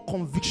have more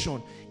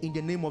conviction in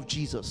the name of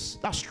Jesus.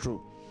 That's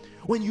true.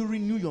 When you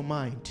renew your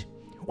mind,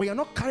 when you're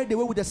not carried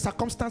away with the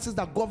circumstances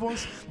that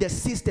governs the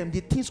system, the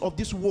things of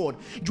this world,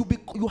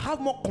 you have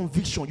more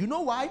conviction. You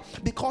know why?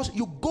 Because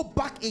you go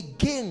back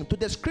again to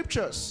the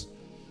scriptures.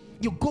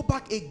 You go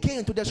back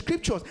again to the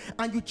scriptures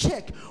and you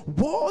check,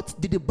 what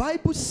did the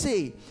Bible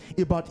say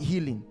about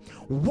healing?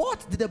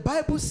 What did the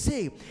Bible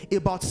say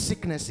about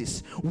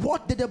sicknesses?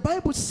 What did the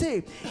Bible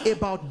say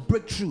about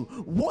breakthrough?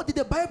 What did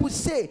the Bible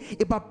say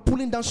about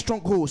pulling down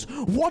strongholds?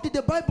 What did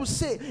the Bible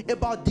say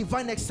about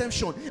divine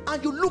exemption?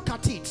 And you look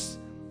at it.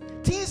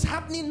 Things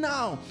happening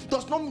now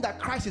does not mean that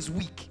Christ is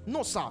weak.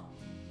 No, sir.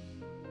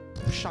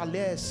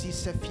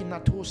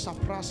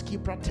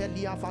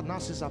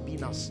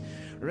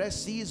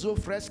 Resizo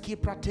freschi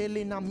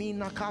pratelli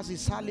namina casi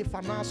sali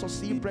fanaso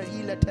sempre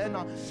ile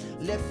tena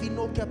le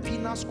fino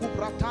capina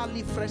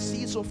scubratali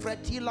fresizo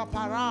fretila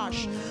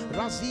parash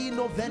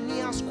razino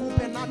venia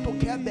scupenato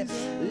kebe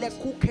le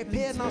cuche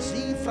pena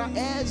zifra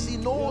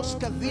ezinos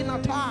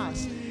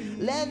cavinatas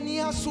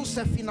Lenia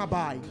susefina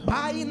bai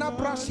na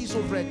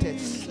brasizo vrete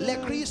le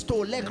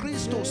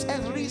Christos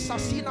ezrisa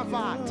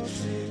sinavat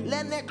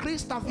lene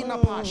Christa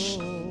vinapash.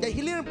 The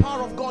healing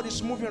power of God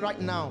is moving right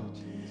now.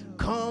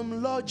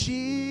 Come, Lord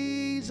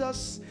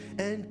Jesus,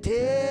 and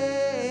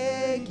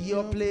take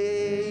your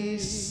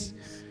place.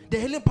 The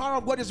healing power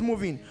of God is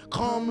moving.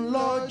 Come,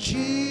 Lord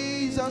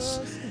Jesus,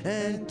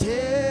 and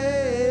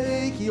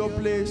take your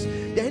place.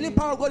 The healing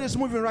power of God is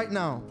moving right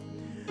now.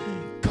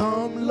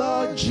 Come,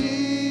 Lord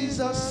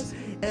Jesus,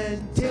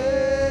 and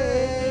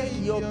take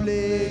your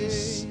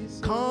place.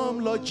 Come,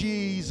 Lord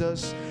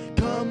Jesus.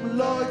 Come,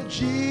 Lord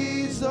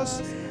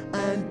Jesus,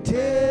 and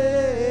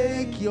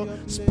take your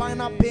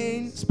spinal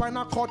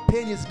cord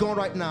pain is gone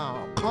right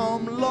now.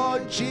 Come,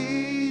 Lord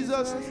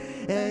Jesus,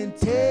 and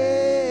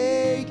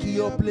take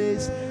your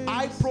place.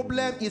 Eye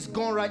problem is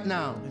gone right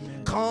now.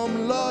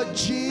 Come, Lord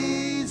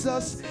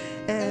Jesus,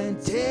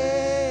 and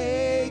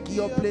take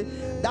your place.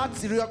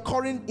 That's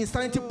recurring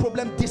insanity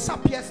problem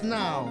disappears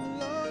now.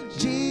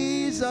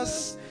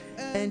 Jesus,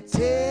 and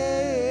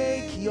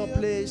take your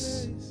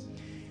place.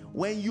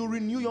 When you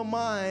renew your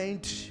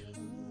mind,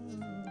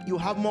 you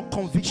have more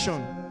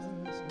conviction.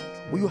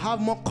 You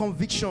have more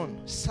conviction.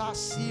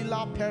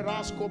 Sasila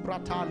perasco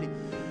bratali.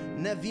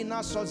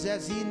 Nevina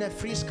sozezi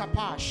nefriska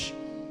pash.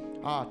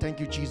 Thank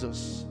you,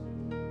 Jesus.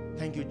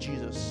 Thank you,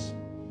 Jesus.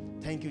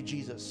 Thank you,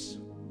 Jesus.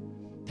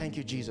 Thank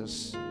you,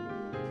 Jesus.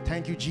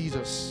 Thank you,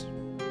 Jesus.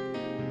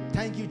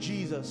 Thank you,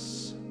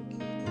 Jesus.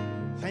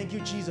 Thank you,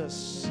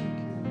 Jesus.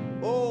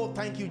 Oh,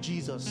 thank you,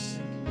 Jesus.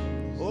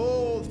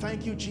 Oh,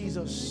 thank you,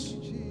 Jesus.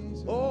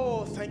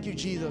 Oh, thank you,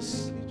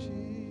 Jesus.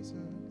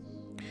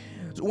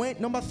 So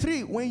number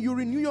 3, when you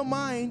renew your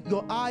mind,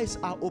 your eyes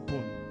are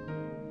open.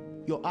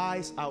 Your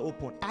eyes are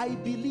open. I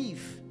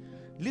believe.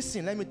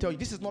 Listen, let me tell you,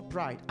 this is not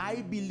pride. I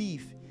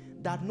believe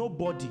that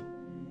nobody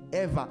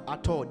ever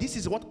at all. This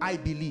is what I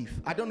believe.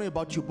 I don't know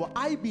about you, but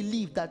I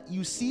believe that,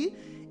 you see,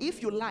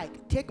 if you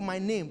like, take my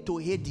name to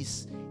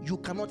Hades, you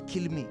cannot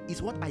kill me.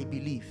 It's what I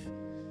believe.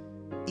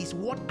 It's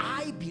what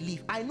I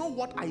believe. I know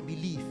what I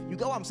believe. You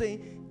get what I'm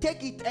saying?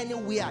 Take it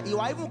anywhere. You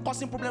are even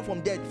causing problem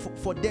from there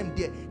for them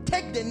there.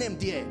 Take the name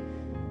there.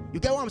 You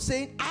get what I'm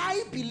saying?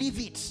 I believe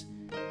it.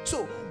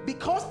 So,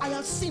 because I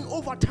have seen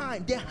over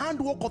time the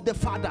handwork of the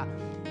Father,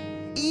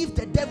 if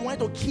the devil wanted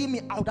to kill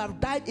me, I would have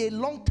died a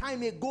long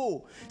time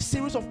ago.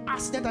 Series of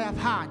accidents I have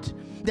had.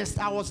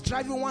 I was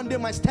driving one day,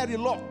 my steering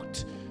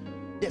locked.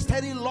 The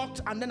steering locked,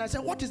 and then I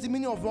said, what is the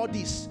meaning of all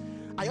this?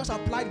 I just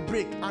applied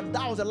brake, and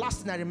that was the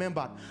last thing I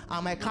remembered.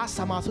 And my car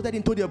somersaulted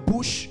into the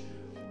bush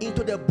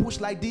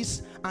like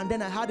this, and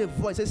then I heard a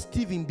voice say,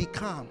 Stephen, be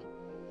calm.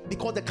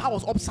 Because the car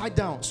was upside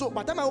down. So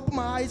by the time I opened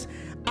my eyes,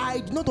 I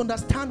did not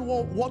understand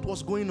what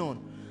was going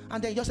on.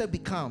 And then he just said, be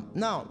calm.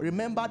 Now,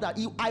 remember that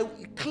I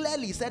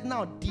clearly said,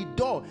 now, the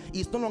door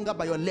is no longer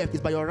by your left,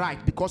 it's by your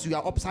right, because you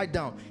are upside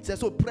down. He said,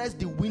 so press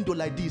the window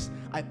like this.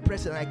 I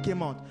pressed it and I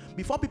came out.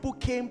 Before people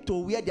came to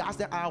where they asked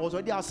them, I was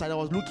already outside. I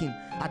was looking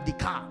at the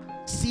car,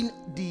 seeing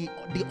the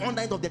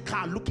underside of the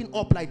car, looking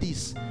up like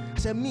this. I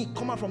said, me,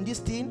 come out from this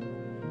thing.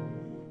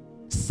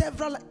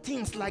 Several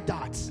things like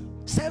that.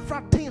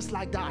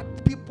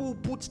 People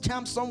put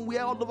charms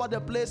somewhere all over the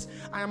place.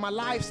 I am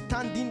alive,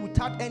 standing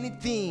without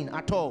anything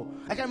at all.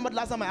 I can't remember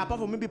last time,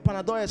 apart from maybe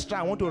Panadol Extra,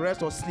 I want to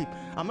rest or sleep.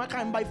 I can't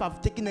remember if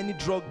I've taken any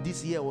drug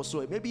this year or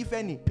so. Maybe if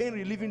any, pain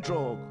relieving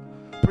drug.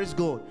 Praise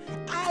God.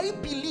 I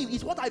believe.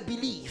 It's what I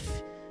believe.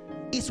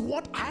 It's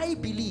what I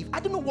believe. I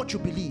don't know what you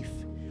believe.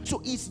 So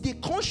it's the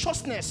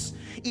consciousness.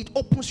 It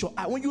opens your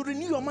eye. When you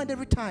renew your mind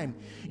every time,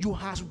 you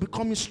are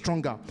becoming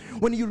stronger.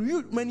 When you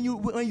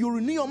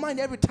renew your mind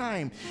every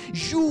time,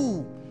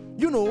 you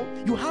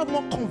have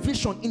more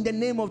conviction in the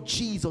name of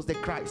Jesus the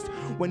Christ.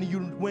 When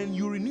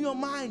you renew your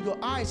mind, your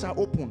eyes are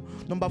open.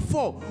 Number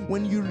 4,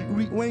 when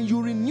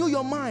you renew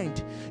your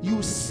mind,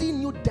 you see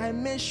new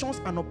dimensions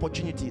and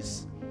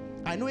opportunities.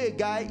 I know a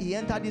guy, he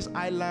entered this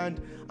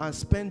island and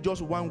spent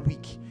just 1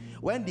 week.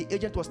 When the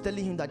agent was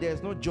telling him that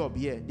there's no job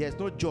here,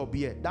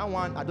 that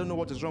one, I don't know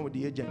what is wrong with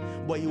the agent,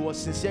 but he was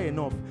sincere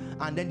enough.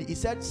 And then he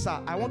said,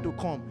 sir, I want to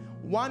come.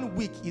 1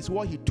 week is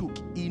what he took.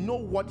 He know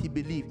what he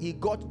believed. He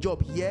got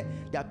job here.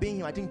 They are paying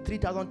him, I think,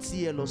 3,000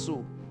 CL or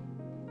so.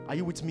 Are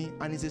you with me?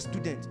 And he's a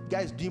student.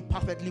 Guy is doing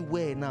perfectly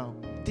well now.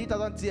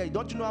 3,000 TL.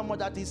 Don't you know how much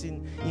that is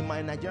in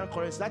my Nigerian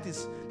currency?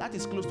 That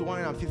is close to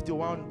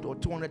 151 or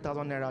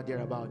 200,000 naira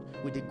thereabout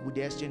with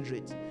the exchange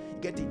rate.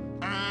 You get it?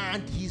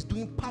 And he's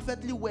doing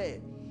perfectly well.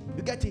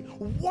 You get it?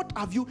 What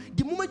have you?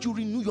 The moment you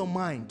renew your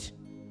mind,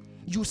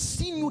 you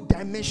see new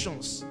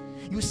dimensions.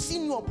 You see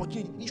new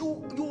opportunity.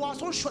 You are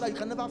so sure that you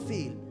can never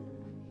fail.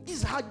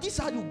 This is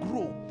how you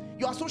grow.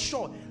 You are so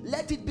sure.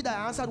 Let it be that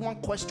I answered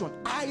one question.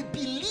 I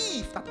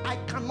believe that I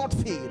cannot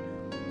fail.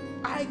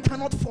 I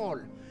cannot fall.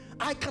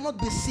 I cannot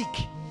be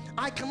sick.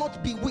 I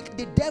cannot be weak.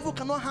 The devil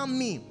cannot harm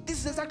me. This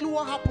is exactly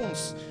what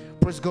happens.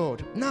 Praise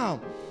God.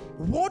 Now,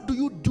 what do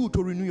you do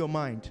to renew your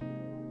mind?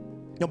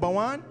 Number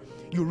one,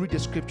 you read the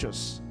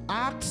scriptures.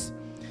 Acts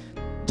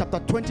chapter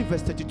 20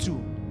 verse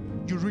 32.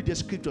 You read the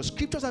scriptures.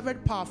 Scriptures are very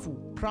powerful.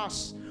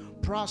 Pras,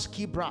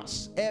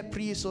 kibras,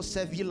 epriso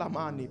sevilla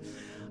mani.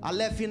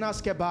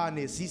 Alefinas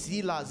kebane,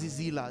 zizila,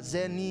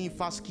 zeni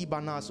faski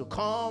banaso.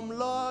 Come,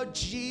 Lord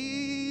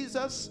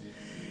Jesus,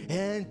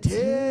 and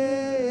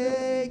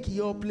take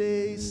your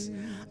place.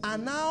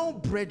 And now,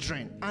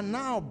 brethren,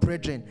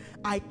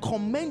 I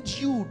commend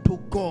you to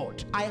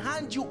God. I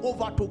hand you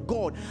over to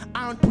God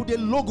and to the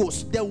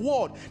Logos, the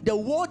Word. The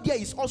Word there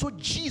is also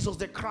Jesus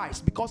the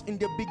Christ, because in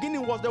the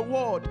beginning was the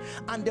Word,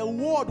 and the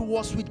Word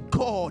was with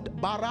God.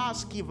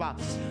 Baraskiva,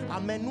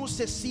 amenu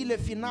sesile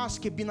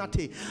finaske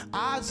binate,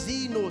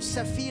 azino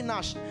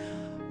sefinash.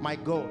 My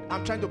God,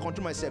 I'm trying to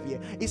control myself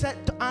here. He said,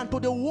 and to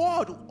the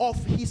word of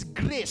his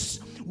grace,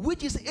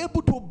 which is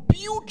able to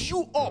build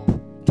you up.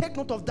 Take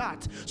note of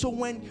that. So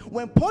when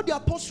Paul the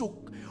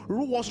apostle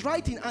was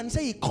writing and he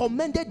said he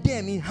commended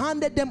them, he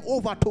handed them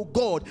over to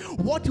God,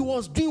 what he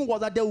was doing was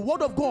that the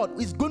word of God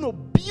is going to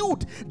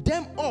build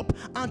them up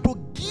and to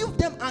give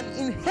them an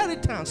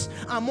inheritance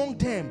among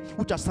them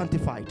which are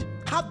sanctified.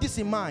 Have this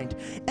in mind.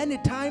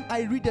 Anytime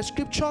I read the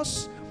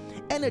scriptures,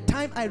 I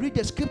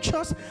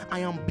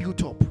am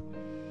built up.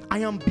 I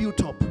am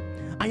built up.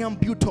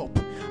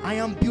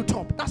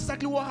 That's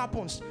exactly what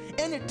happens.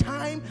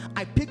 Anytime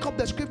I pick up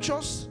the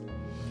scriptures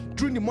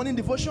during the morning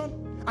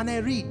devotion and I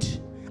read,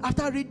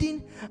 after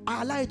reading,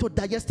 I allow it to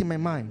digest in my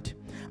mind.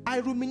 I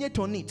ruminate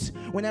on it.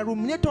 When I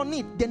ruminate on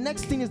it, the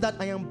next thing is that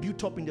I am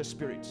built up in the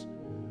spirit.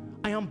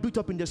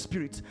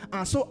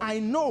 And so I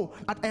know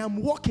that I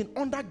am walking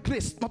under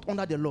grace, not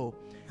under the law.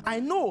 I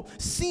know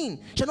sin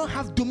shall not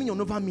have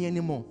dominion over me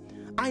anymore.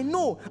 I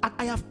know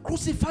I have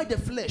crucified the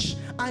flesh.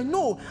 I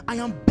know I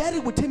am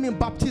buried with him in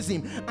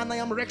baptism, and I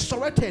am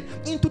resurrected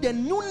into the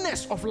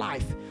newness of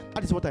life.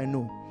 That is what I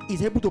know.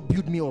 He's able to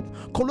build me up.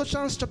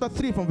 Colossians chapter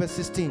 3 from verse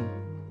 16.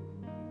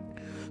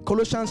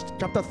 Colossians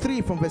chapter 3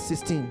 from verse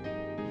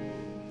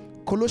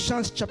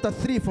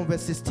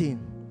 16.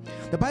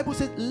 The Bible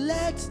says,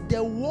 let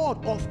the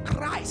word of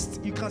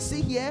Christ, you can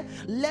see here,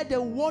 let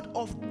the word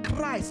of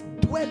Christ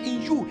dwell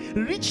in you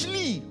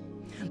richly.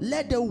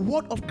 Let the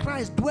word of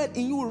Christ dwell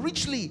in you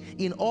richly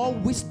in all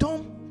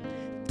wisdom,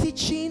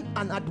 teaching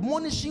and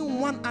admonishing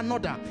one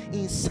another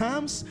in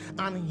psalms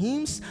and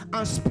hymns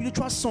and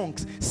spiritual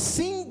songs,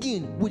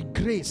 singing with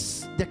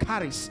grace, the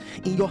charis,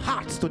 in your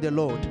hearts to the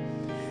Lord.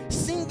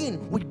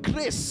 Singing with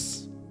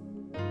grace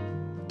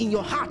in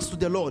your hearts to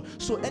the Lord.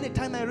 So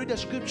anytime I read the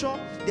scripture,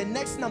 the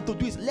next thing I'm to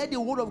do is let the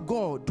word of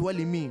God dwell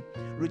in me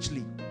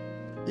richly.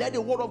 Let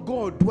the word of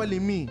God dwell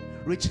in me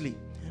richly.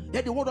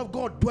 Let the word of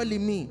God dwell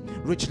in me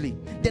richly.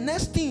 The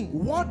next thing,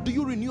 what do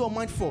you renew your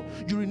mind for?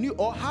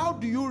 How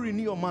do you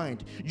renew your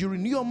mind? You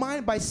renew your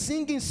mind by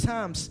singing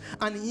psalms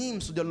and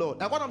hymns to the Lord.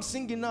 Like what I'm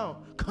singing now.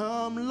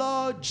 Come,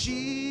 Lord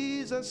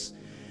Jesus,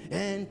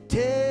 and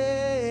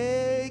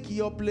take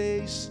your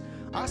place.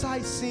 As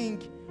I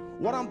sing,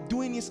 what I'm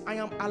doing is I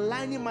am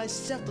aligning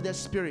myself to the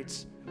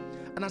Spirit.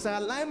 And as I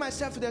align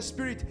myself to the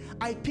Spirit,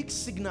 I pick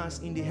signals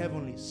in the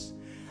heavenlies.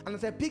 And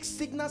as I pick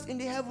signals in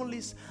the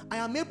heavenlies, I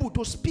am able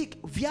to speak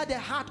via the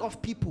heart of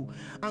people.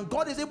 And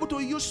God is able to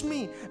use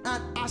me.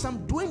 And as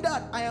I'm doing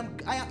that,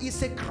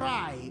 it's a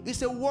cry,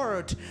 it's a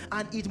word,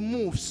 and it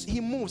moves. He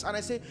moves. And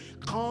I say,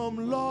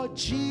 come, Lord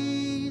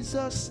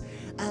Jesus,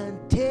 and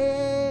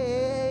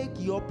take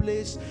your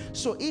place.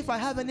 So if I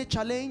have any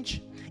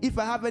challenge, if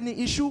I have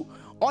any issue,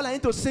 all I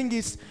need to sing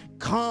is,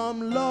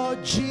 come,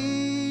 Lord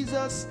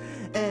Jesus,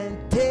 and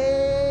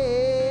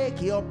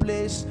take your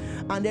place.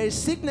 And there is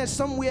sickness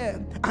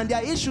somewhere, and there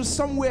are issues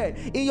somewhere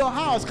in your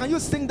house. Can you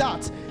sing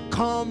that?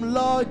 Come,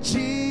 Lord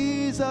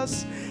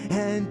Jesus,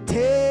 and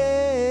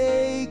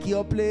take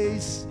your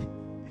place.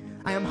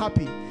 I am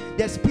happy.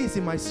 There's peace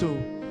in my soul.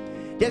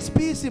 There's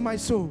peace in my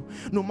soul.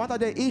 No matter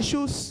the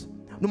issues,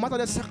 no matter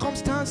the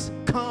circumstance,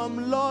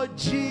 come, Lord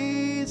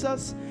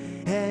Jesus,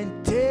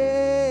 and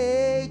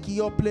take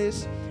your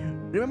place.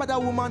 Remember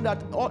that woman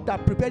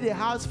that prepared the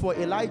house for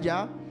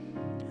Elijah?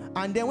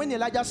 And then when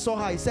Elijah saw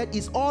her, he said,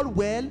 "Is all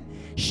well?"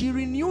 She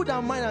renewed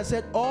her mind and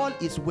said, "All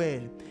is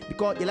well."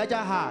 Because Elijah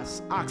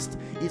has asked,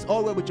 "Is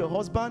all well with your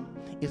husband?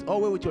 Is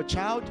all well with your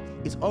child?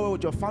 Is all well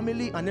with your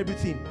family and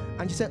everything?"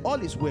 And she said, "All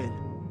is well."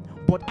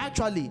 But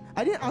actually,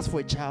 I didn't ask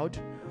for a child,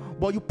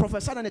 but you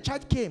prophesied and the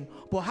child came.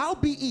 But how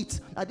be it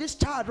that this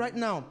child right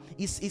now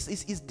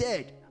is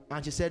dead?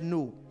 And she said,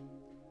 "No."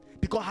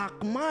 Because her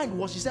mind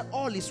was, she said,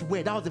 all is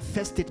well. That was the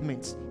first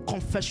statement.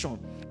 Confession.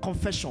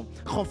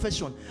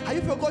 Have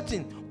you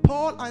forgotten?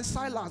 Paul and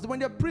Silas, when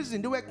they were in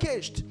prison, they were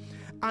caged.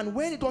 And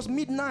when it was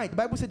midnight, the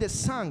Bible said they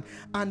sang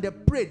and they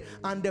prayed,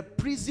 and the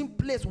prison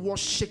place was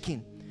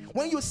shaking.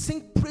 When you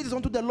sing praises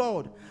unto the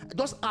Lord,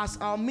 just as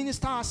our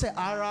minister said,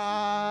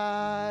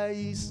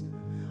 arise,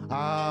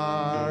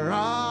 arise,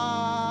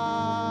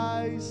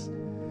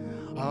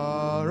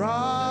 arise,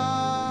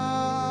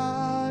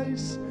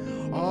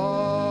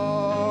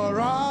 arise,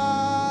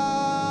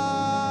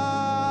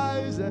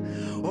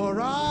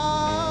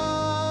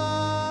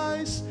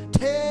 arise.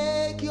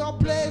 Take your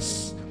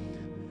place.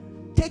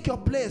 Take your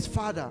place,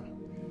 Father.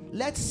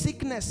 Let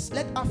sickness,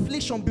 let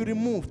affliction be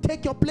removed.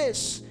 Take your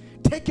place.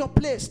 Take your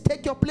place.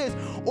 Take your place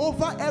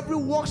over every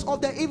works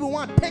of the evil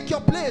one. Take your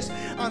place.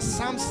 And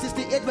Psalm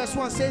 68 verse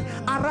 1 says,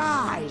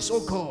 arise, O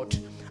God.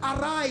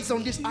 Arise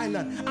on this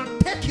island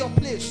and take your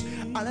place,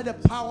 and let the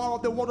power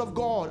of the word of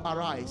God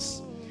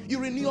arise. You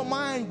renew your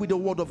mind with the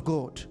word of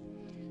God.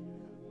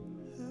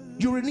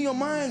 You renew your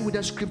mind with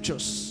the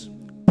scriptures.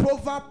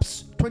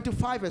 Proverbs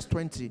 25 verse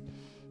 20.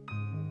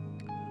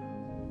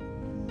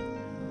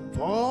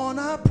 For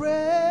honor,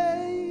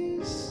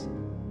 praise,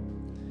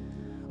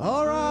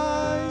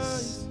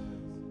 arise,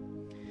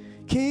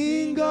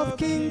 King of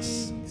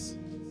kings,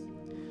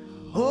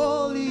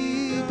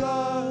 holy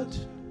God,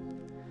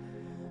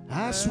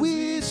 as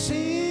we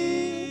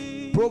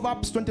sing.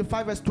 Proverbs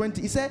 25 verse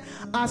 20, he said,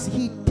 as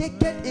he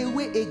taketh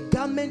away a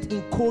garment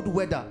in cold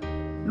weather.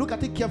 Look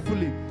at it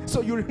carefully. So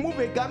you remove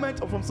a garment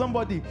from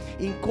somebody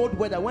in cold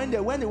weather when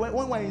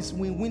one is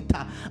in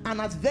winter,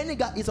 and as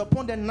vinegar is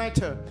upon the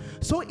nitre,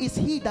 so is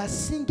he that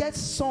singeth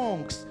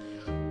songs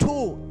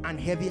to an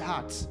heavy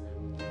heart.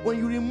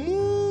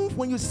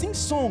 When you sing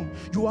song,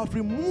 you have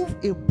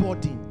removed a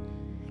burden.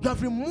 You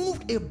have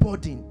removed a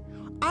burden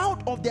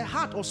out of the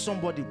heart of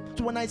somebody.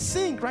 So when I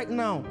sing right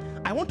now,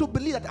 I want to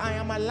believe that I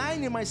am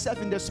aligning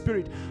myself in the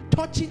spirit,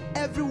 touching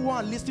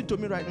everyone listening to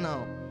me right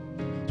now.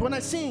 So when I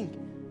sing,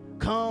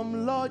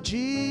 come Lord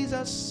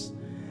Jesus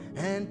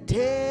and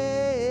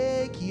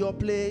take your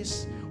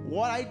place,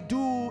 what I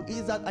do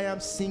is that I am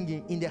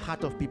singing in the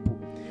heart of people.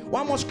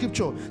 One more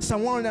scripture,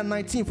 Psalm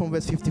 119 from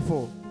verse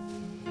 54.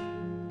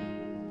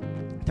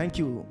 Thank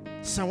you.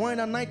 Psalm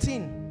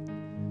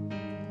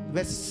 119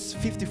 verse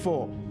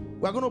 54.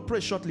 We are going to pray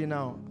shortly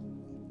now.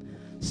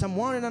 Psalm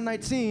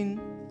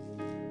 119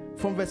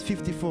 from verse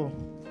 54.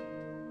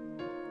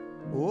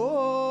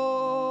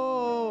 Oh,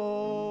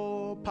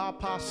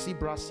 Papa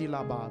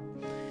Sibrasilaba.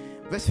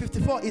 Verse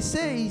 54, it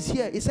says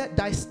here, it said,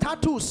 thy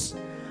statutes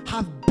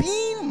have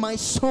been my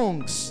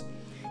songs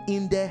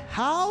in the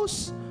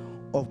house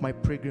of my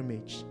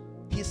pilgrimage.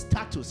 His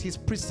status, his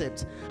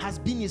precept has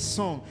been his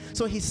song.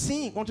 So he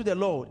sing unto the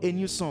Lord a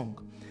new song,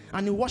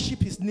 and he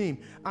worship his name.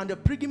 And the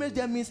pilgrimage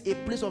there means a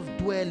place of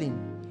dwelling.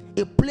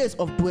 A place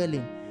of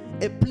dwelling.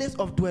 A place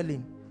of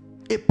dwelling.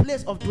 A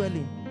place of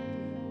dwelling.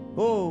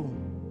 Oh,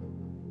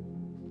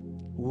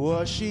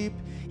 worship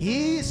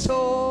his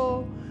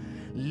holy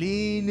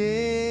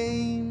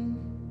name.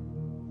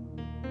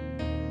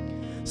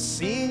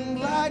 Sing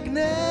like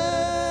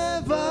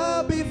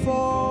never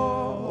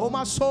before. Oh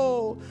my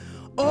soul.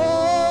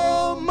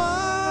 Oh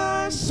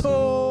my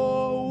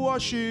soul.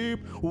 Worship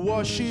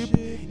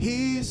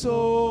his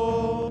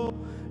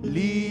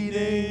holy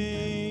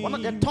name. One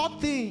of the third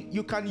thing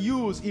you can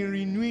use in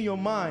renewing your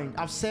mind,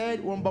 I've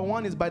said number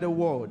one is by the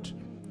word,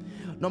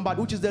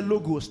 which is the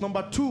logos.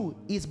 Number two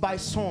is by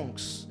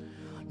songs.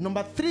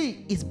 Number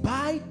three is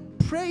by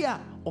prayer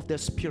of the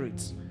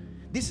spirit.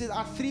 These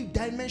are three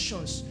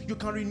dimensions you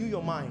can renew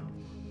your mind.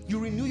 You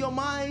renew your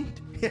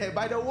mind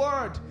by the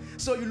word.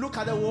 So you look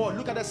at the world,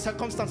 look at the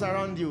circumstance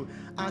around you,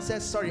 and say,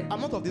 sorry, I'm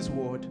not of this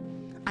world.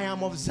 I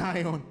am of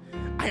Zion.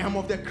 I am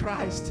of the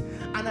Christ,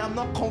 and I am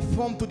not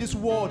conformed to this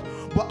world,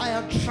 but I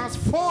am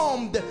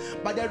transformed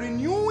by the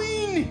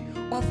renewing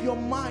of your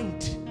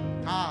mind.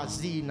 I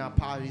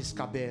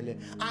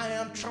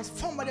am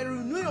transformed by the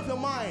renewing of your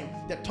mind.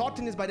 The third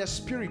thing is by the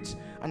spirit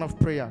and of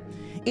prayer.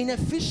 In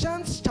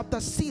Ephesians chapter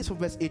 6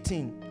 verse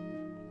 18.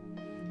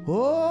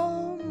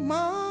 Oh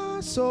my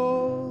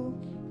soul,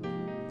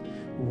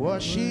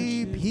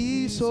 worship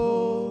his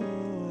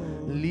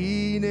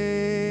holy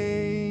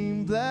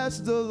name. Bless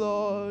the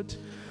Lord.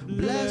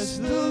 Bless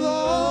the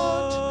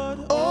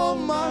Lord, oh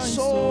my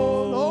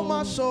soul, oh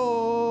my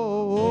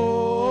soul,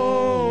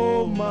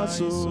 oh my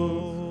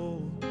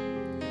soul.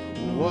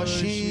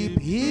 Worship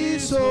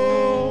his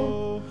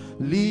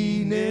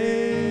holy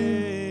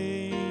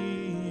name.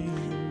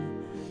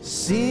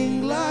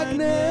 Sing like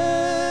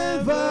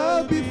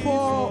never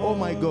before, oh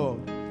my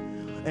God.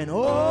 And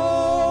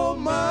oh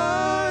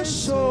my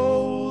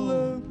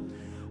soul,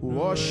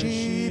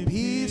 worship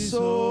his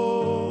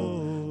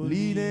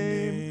holy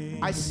name.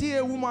 I see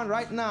a woman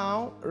right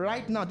now,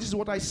 this is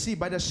what I see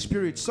by the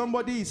Spirit.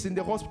 Somebody is in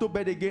the hospital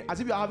bed again,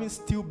 as if you're having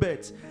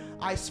stillbirth.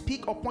 I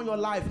speak upon your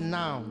life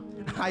now.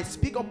 I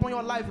speak upon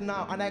your life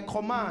now, and I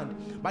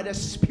command by the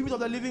Spirit of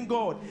the living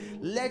God,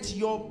 let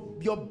your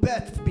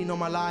birth be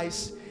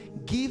normalized.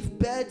 give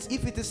birth.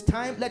 If it is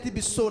time, let it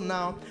be so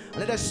now.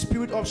 Let the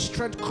spirit of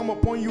strength come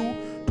upon you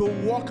to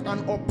walk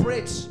and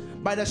operate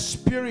by the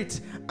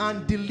Spirit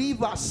and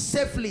deliver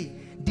safely.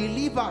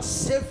 Deliver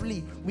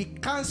safely. We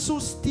cancel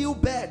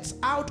stillbirths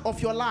out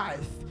of your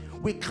life.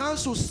 We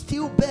cancel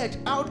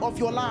stillbirth out of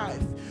your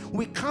life.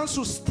 We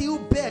cancel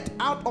stillbirth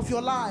out of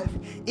your life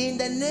in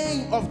the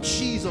name of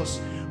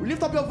Jesus.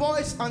 Lift up your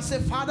voice and say,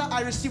 Father,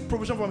 I receive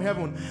provision from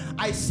heaven.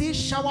 I see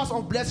showers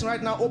of blessing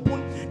right now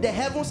open. The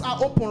heavens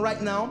are open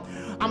right now.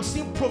 I'm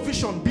seeing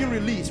provision being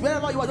released.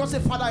 Wherever you are, just say,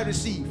 Father, I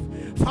receive.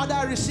 Father,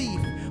 I receive.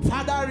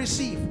 Father, I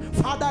receive.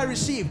 Father, I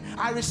receive.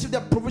 I receive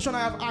the provision I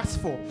have asked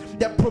for.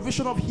 The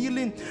provision of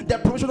healing, the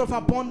provision of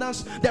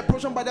abundance, the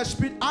provision by the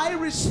Spirit. I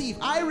receive.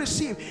 I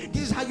receive.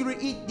 This is how you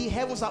eat. The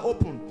heavens are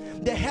open.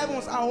 The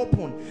heavens are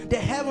open. The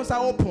heavens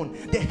are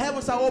open. The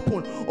heavens are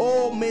open.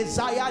 Oh,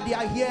 Messiah, they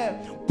are here.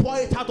 Pour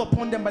it out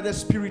upon them by the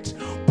Spirit.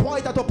 Pour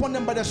it out upon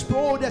them by the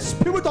Spirit. Oh, the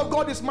Spirit of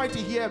God is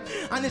mighty here.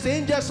 And His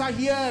angels are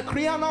here.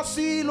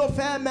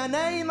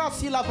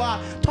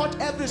 Touch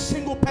every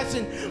single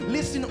person.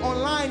 Listen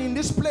online in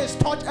this place.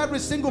 Touch every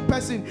single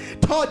person.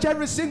 Touch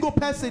every single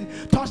person.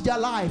 Touch their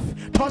life.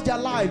 Touch their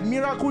life.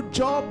 Miracle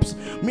jobs.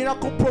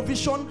 Miracle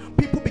provision.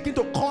 People begin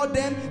to call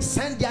them.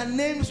 Send their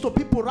names to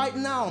people right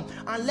now.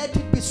 And let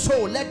it be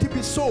so. Let it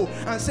be so.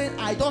 And saying,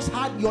 I just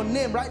had your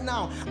name right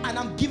now. And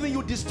I'm giving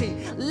you this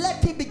thing.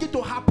 Let it begin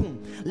to happen.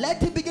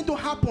 Let it begin to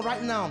happen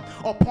right now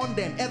upon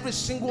them. Every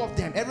single of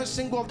them. Every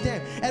single of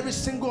them. Every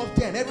single of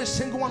them. Every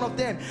single one of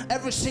them.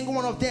 Every single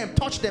one of them.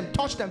 Touch them.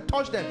 Touch them.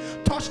 Touch them.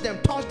 Touch them.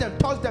 Touch them.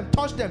 Touch them.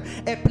 Touch them.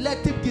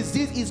 Epileptic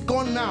disease is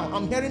gone now.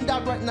 I'm hearing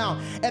that right now.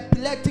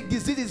 Epileptic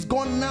disease is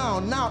gone now.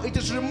 Now it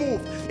is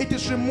removed. It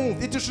is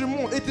removed. It is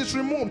removed. It is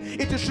removed.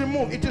 It is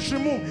removed. It is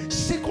removed.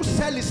 Sickle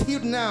cell is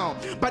healed now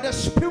by the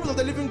Spirit of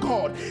the living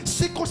God.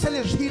 Sickle cell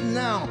is healed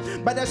now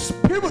by the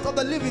Spirit of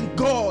the living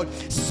God.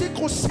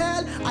 Sickle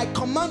cell, I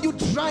command you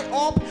dry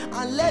up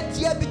and let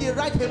there be the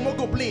right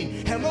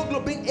hemoglobin.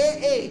 Hemoglobin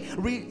AA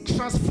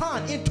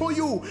transfer into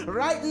you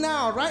right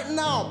now. Right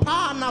now.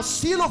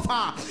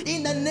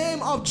 In the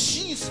name of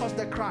Jesus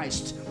the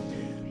Christ.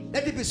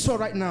 Let it be so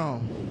right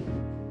now.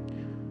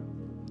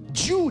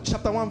 Jude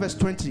chapter 1 verse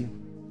 20.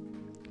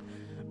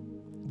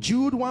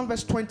 Jude 1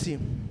 verse 20.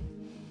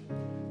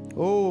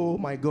 Oh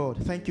my God.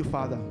 Thank you,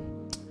 Father.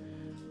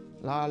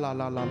 La la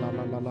la la la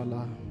la la la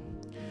la.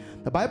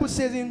 The Bible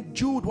says in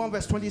Jude 1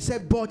 verse 20, it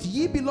said, but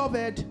ye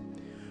beloved,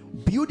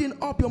 building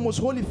up your most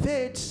holy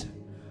faith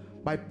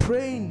by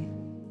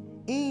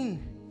praying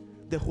in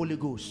the Holy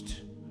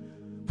Ghost.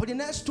 For the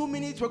next 2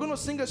 minutes, we're going to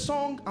sing a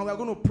song and we're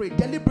going to pray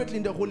deliberately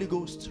in the Holy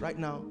Ghost right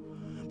now.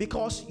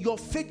 Because your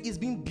faith is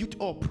being built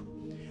up.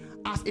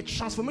 As a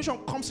transformation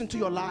comes into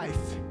your life,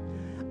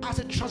 as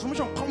a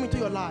transformation comes into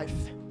your life,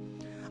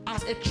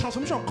 as a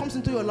transformation comes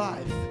into your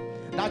life,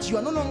 that you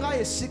are no longer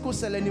a sickle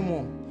cell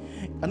anymore.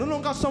 You're no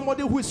longer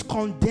somebody who is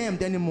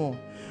condemned anymore.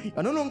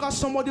 You're no longer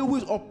somebody who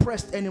is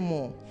oppressed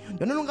anymore.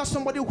 You're no longer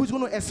somebody who is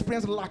going to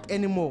experience lack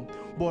anymore.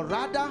 But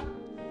rather,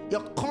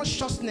 your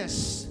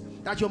consciousness,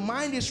 that your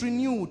mind is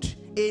renewed,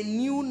 a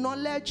new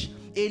knowledge,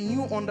 a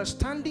new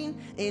understanding,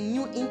 a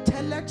new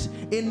intellect,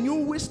 a new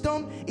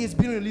wisdom is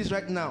being released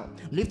right now.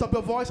 Lift up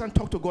your voice and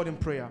talk to God in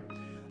prayer.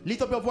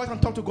 Lift up your voice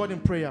and talk to God in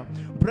prayer.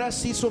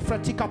 Bresiso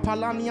fretika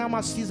palania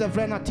masize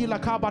vrenatila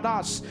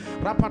kabadas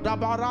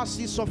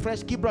rapadabarasi so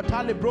fresh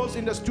kibratale bros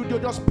in the studio.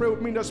 Just pray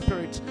with me in the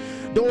Spirit.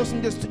 Those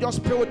in the studio,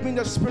 just pray with me in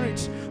the Spirit.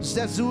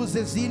 Zezu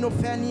zezino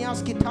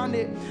fenias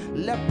kitane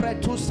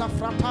lepretu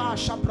safrata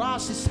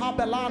shabrasi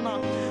sabelana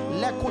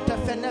lekote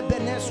fene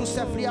benesu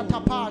sefria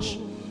tapash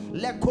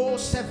leko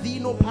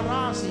sevino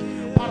parazi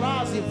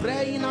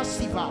vreina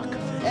sivak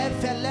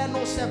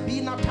efeleno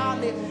sevina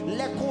tale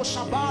leko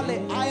shabale.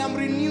 I am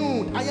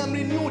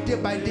renewed day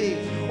by day.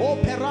 Oh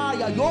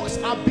peraya, yokes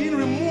are being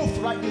removed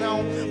right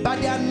now by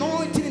the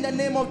anointing in the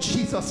name of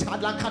Jesus.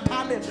 Have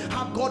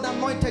God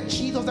anointed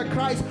Jesus the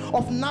Christ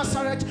of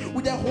Nazareth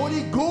with the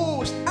Holy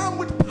Ghost and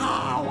with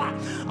power.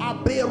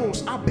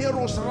 Aberos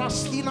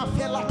raslina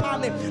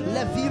felatane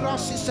levira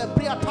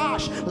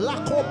sisebriatash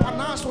lako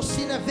panaso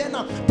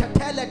sinevena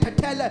tetele.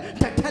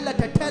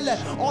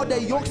 All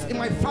the yokes in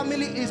my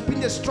family is being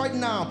destroyed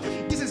now.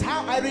 This is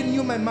how I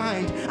renew my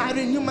mind. I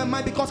renew my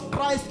mind because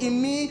Christ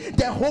in me,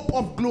 the hope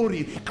of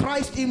glory.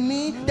 Christ in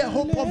me, the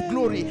hope of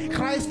glory.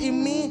 Christ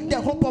in me, the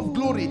hope of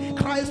glory.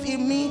 Christ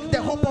in me,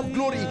 the hope of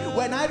glory.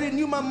 When I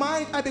renew my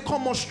mind, I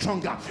become more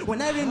stronger.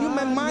 When I renew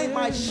my mind,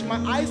 my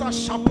eyes are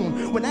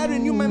sharpened. When I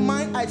renew my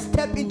mind, I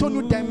step into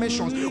new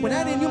dimensions. When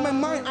I renew my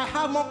mind, I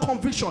have more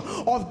conviction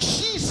of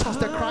Jesus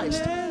the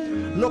Christ.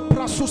 Lo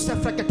prasus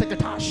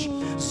efreketeketash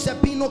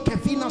Zebino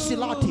kevina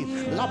silati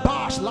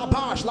labash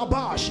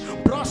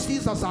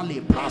Brastis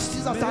azali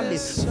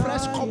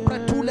Fresh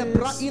compretule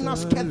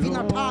brainas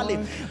kevina tali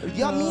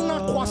Yamina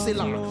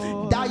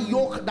kwasila. That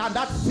yoke,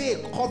 that veil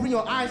covering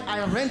your eyes,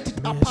 I rent it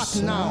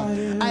apart now.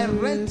 I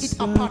rent it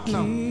apart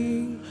now.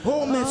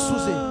 Oh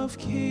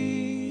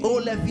mesuze. Oh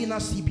levina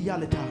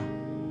sibialeta.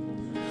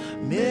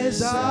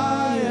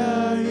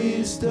 Messiah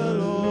is the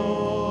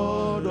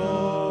Lord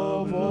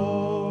of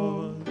all.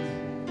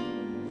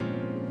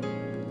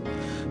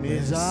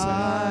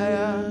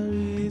 Messiah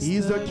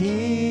is the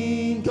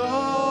King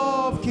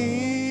of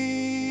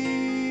Kings.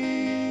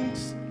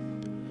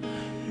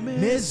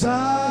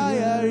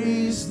 Messiah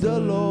is the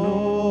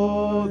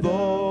Lord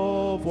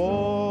of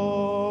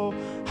all.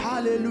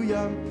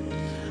 Hallelujah.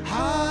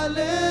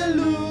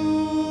 Hallelujah.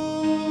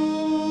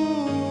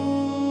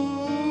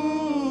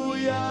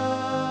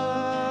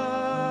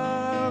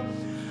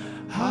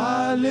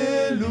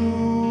 Hallelujah.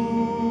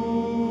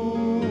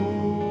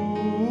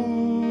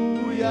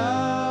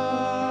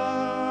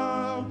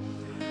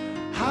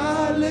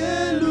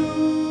 Hallelujah.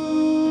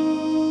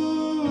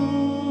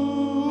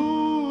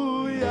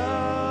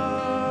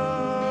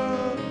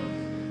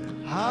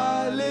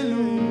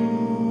 Hallelujah.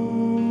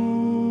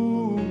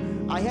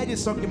 I heard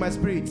this song in my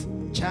spirit.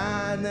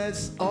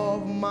 Channels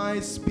of my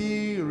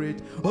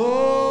spirit,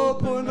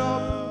 open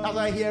up. That's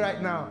what I hear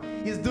right now.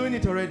 He's doing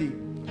it already.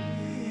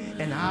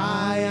 And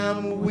I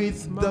am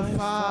with the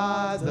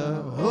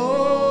Father.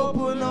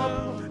 Open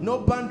up. No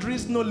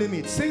boundaries, no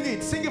limits. Sing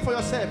it. Sing it for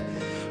yourself.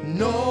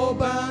 No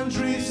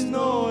boundaries,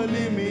 no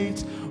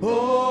limits.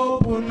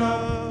 Open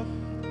up.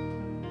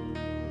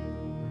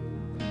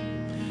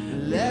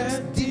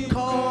 Let the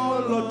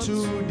color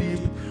too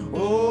deep.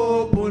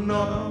 Open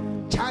up.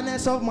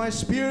 Channels of my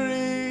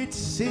spirit.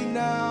 Sing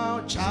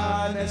now.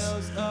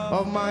 Channels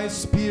of my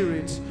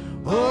spirit.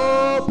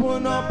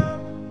 Open up.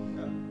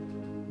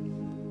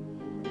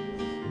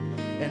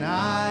 And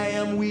I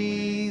am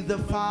with the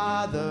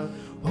Father.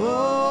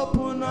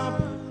 Open up.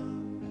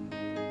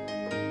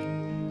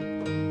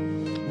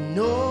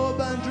 No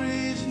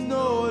boundaries,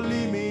 no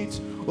limits.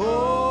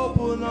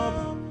 Open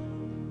up.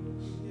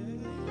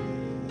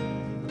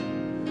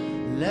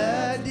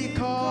 Let the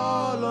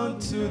call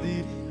unto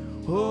thee.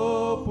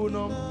 Open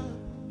up.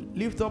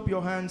 Lift up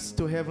your hands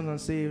to heaven and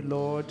say,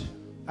 Lord,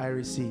 I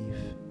receive.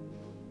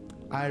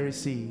 I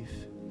receive.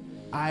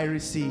 I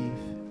receive.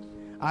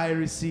 I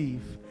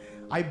receive.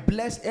 I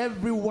bless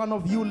every one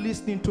of you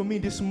listening to me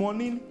this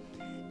morning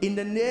in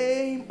the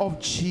name of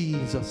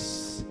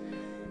Jesus.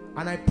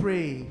 And I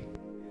pray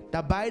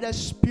that by the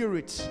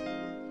Spirit,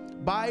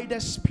 by the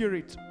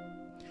Spirit,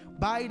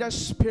 by the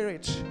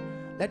Spirit,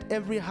 let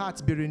every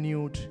heart be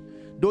renewed.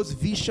 Those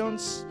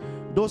visions,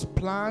 those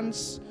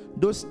plans,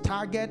 those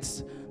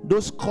targets,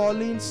 those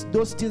callings,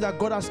 those things that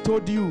God has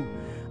told you,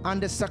 and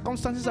the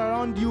circumstances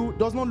around you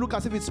does not look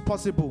as if it's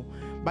possible.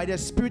 By the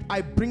Spirit,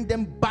 I bring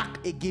them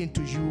back again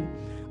to you.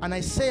 And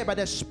I say by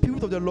the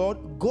Spirit of the Lord,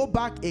 go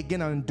back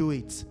again and do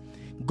it.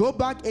 Go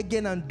back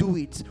again and do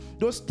it.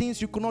 Those things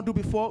you could not do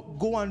before,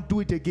 go and do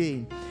it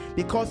again.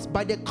 Because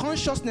by the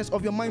consciousness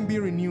of your mind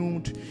being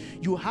renewed,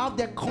 you have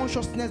the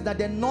consciousness that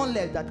the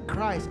knowledge that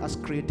Christ has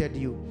created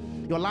you.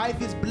 Your life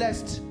is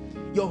blessed.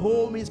 Your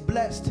home is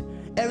blessed.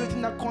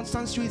 Everything that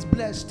concerns you is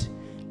blessed.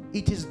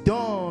 It is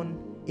done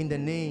in the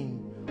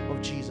name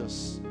of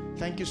Jesus.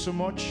 Thank you so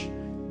much.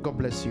 God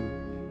bless you.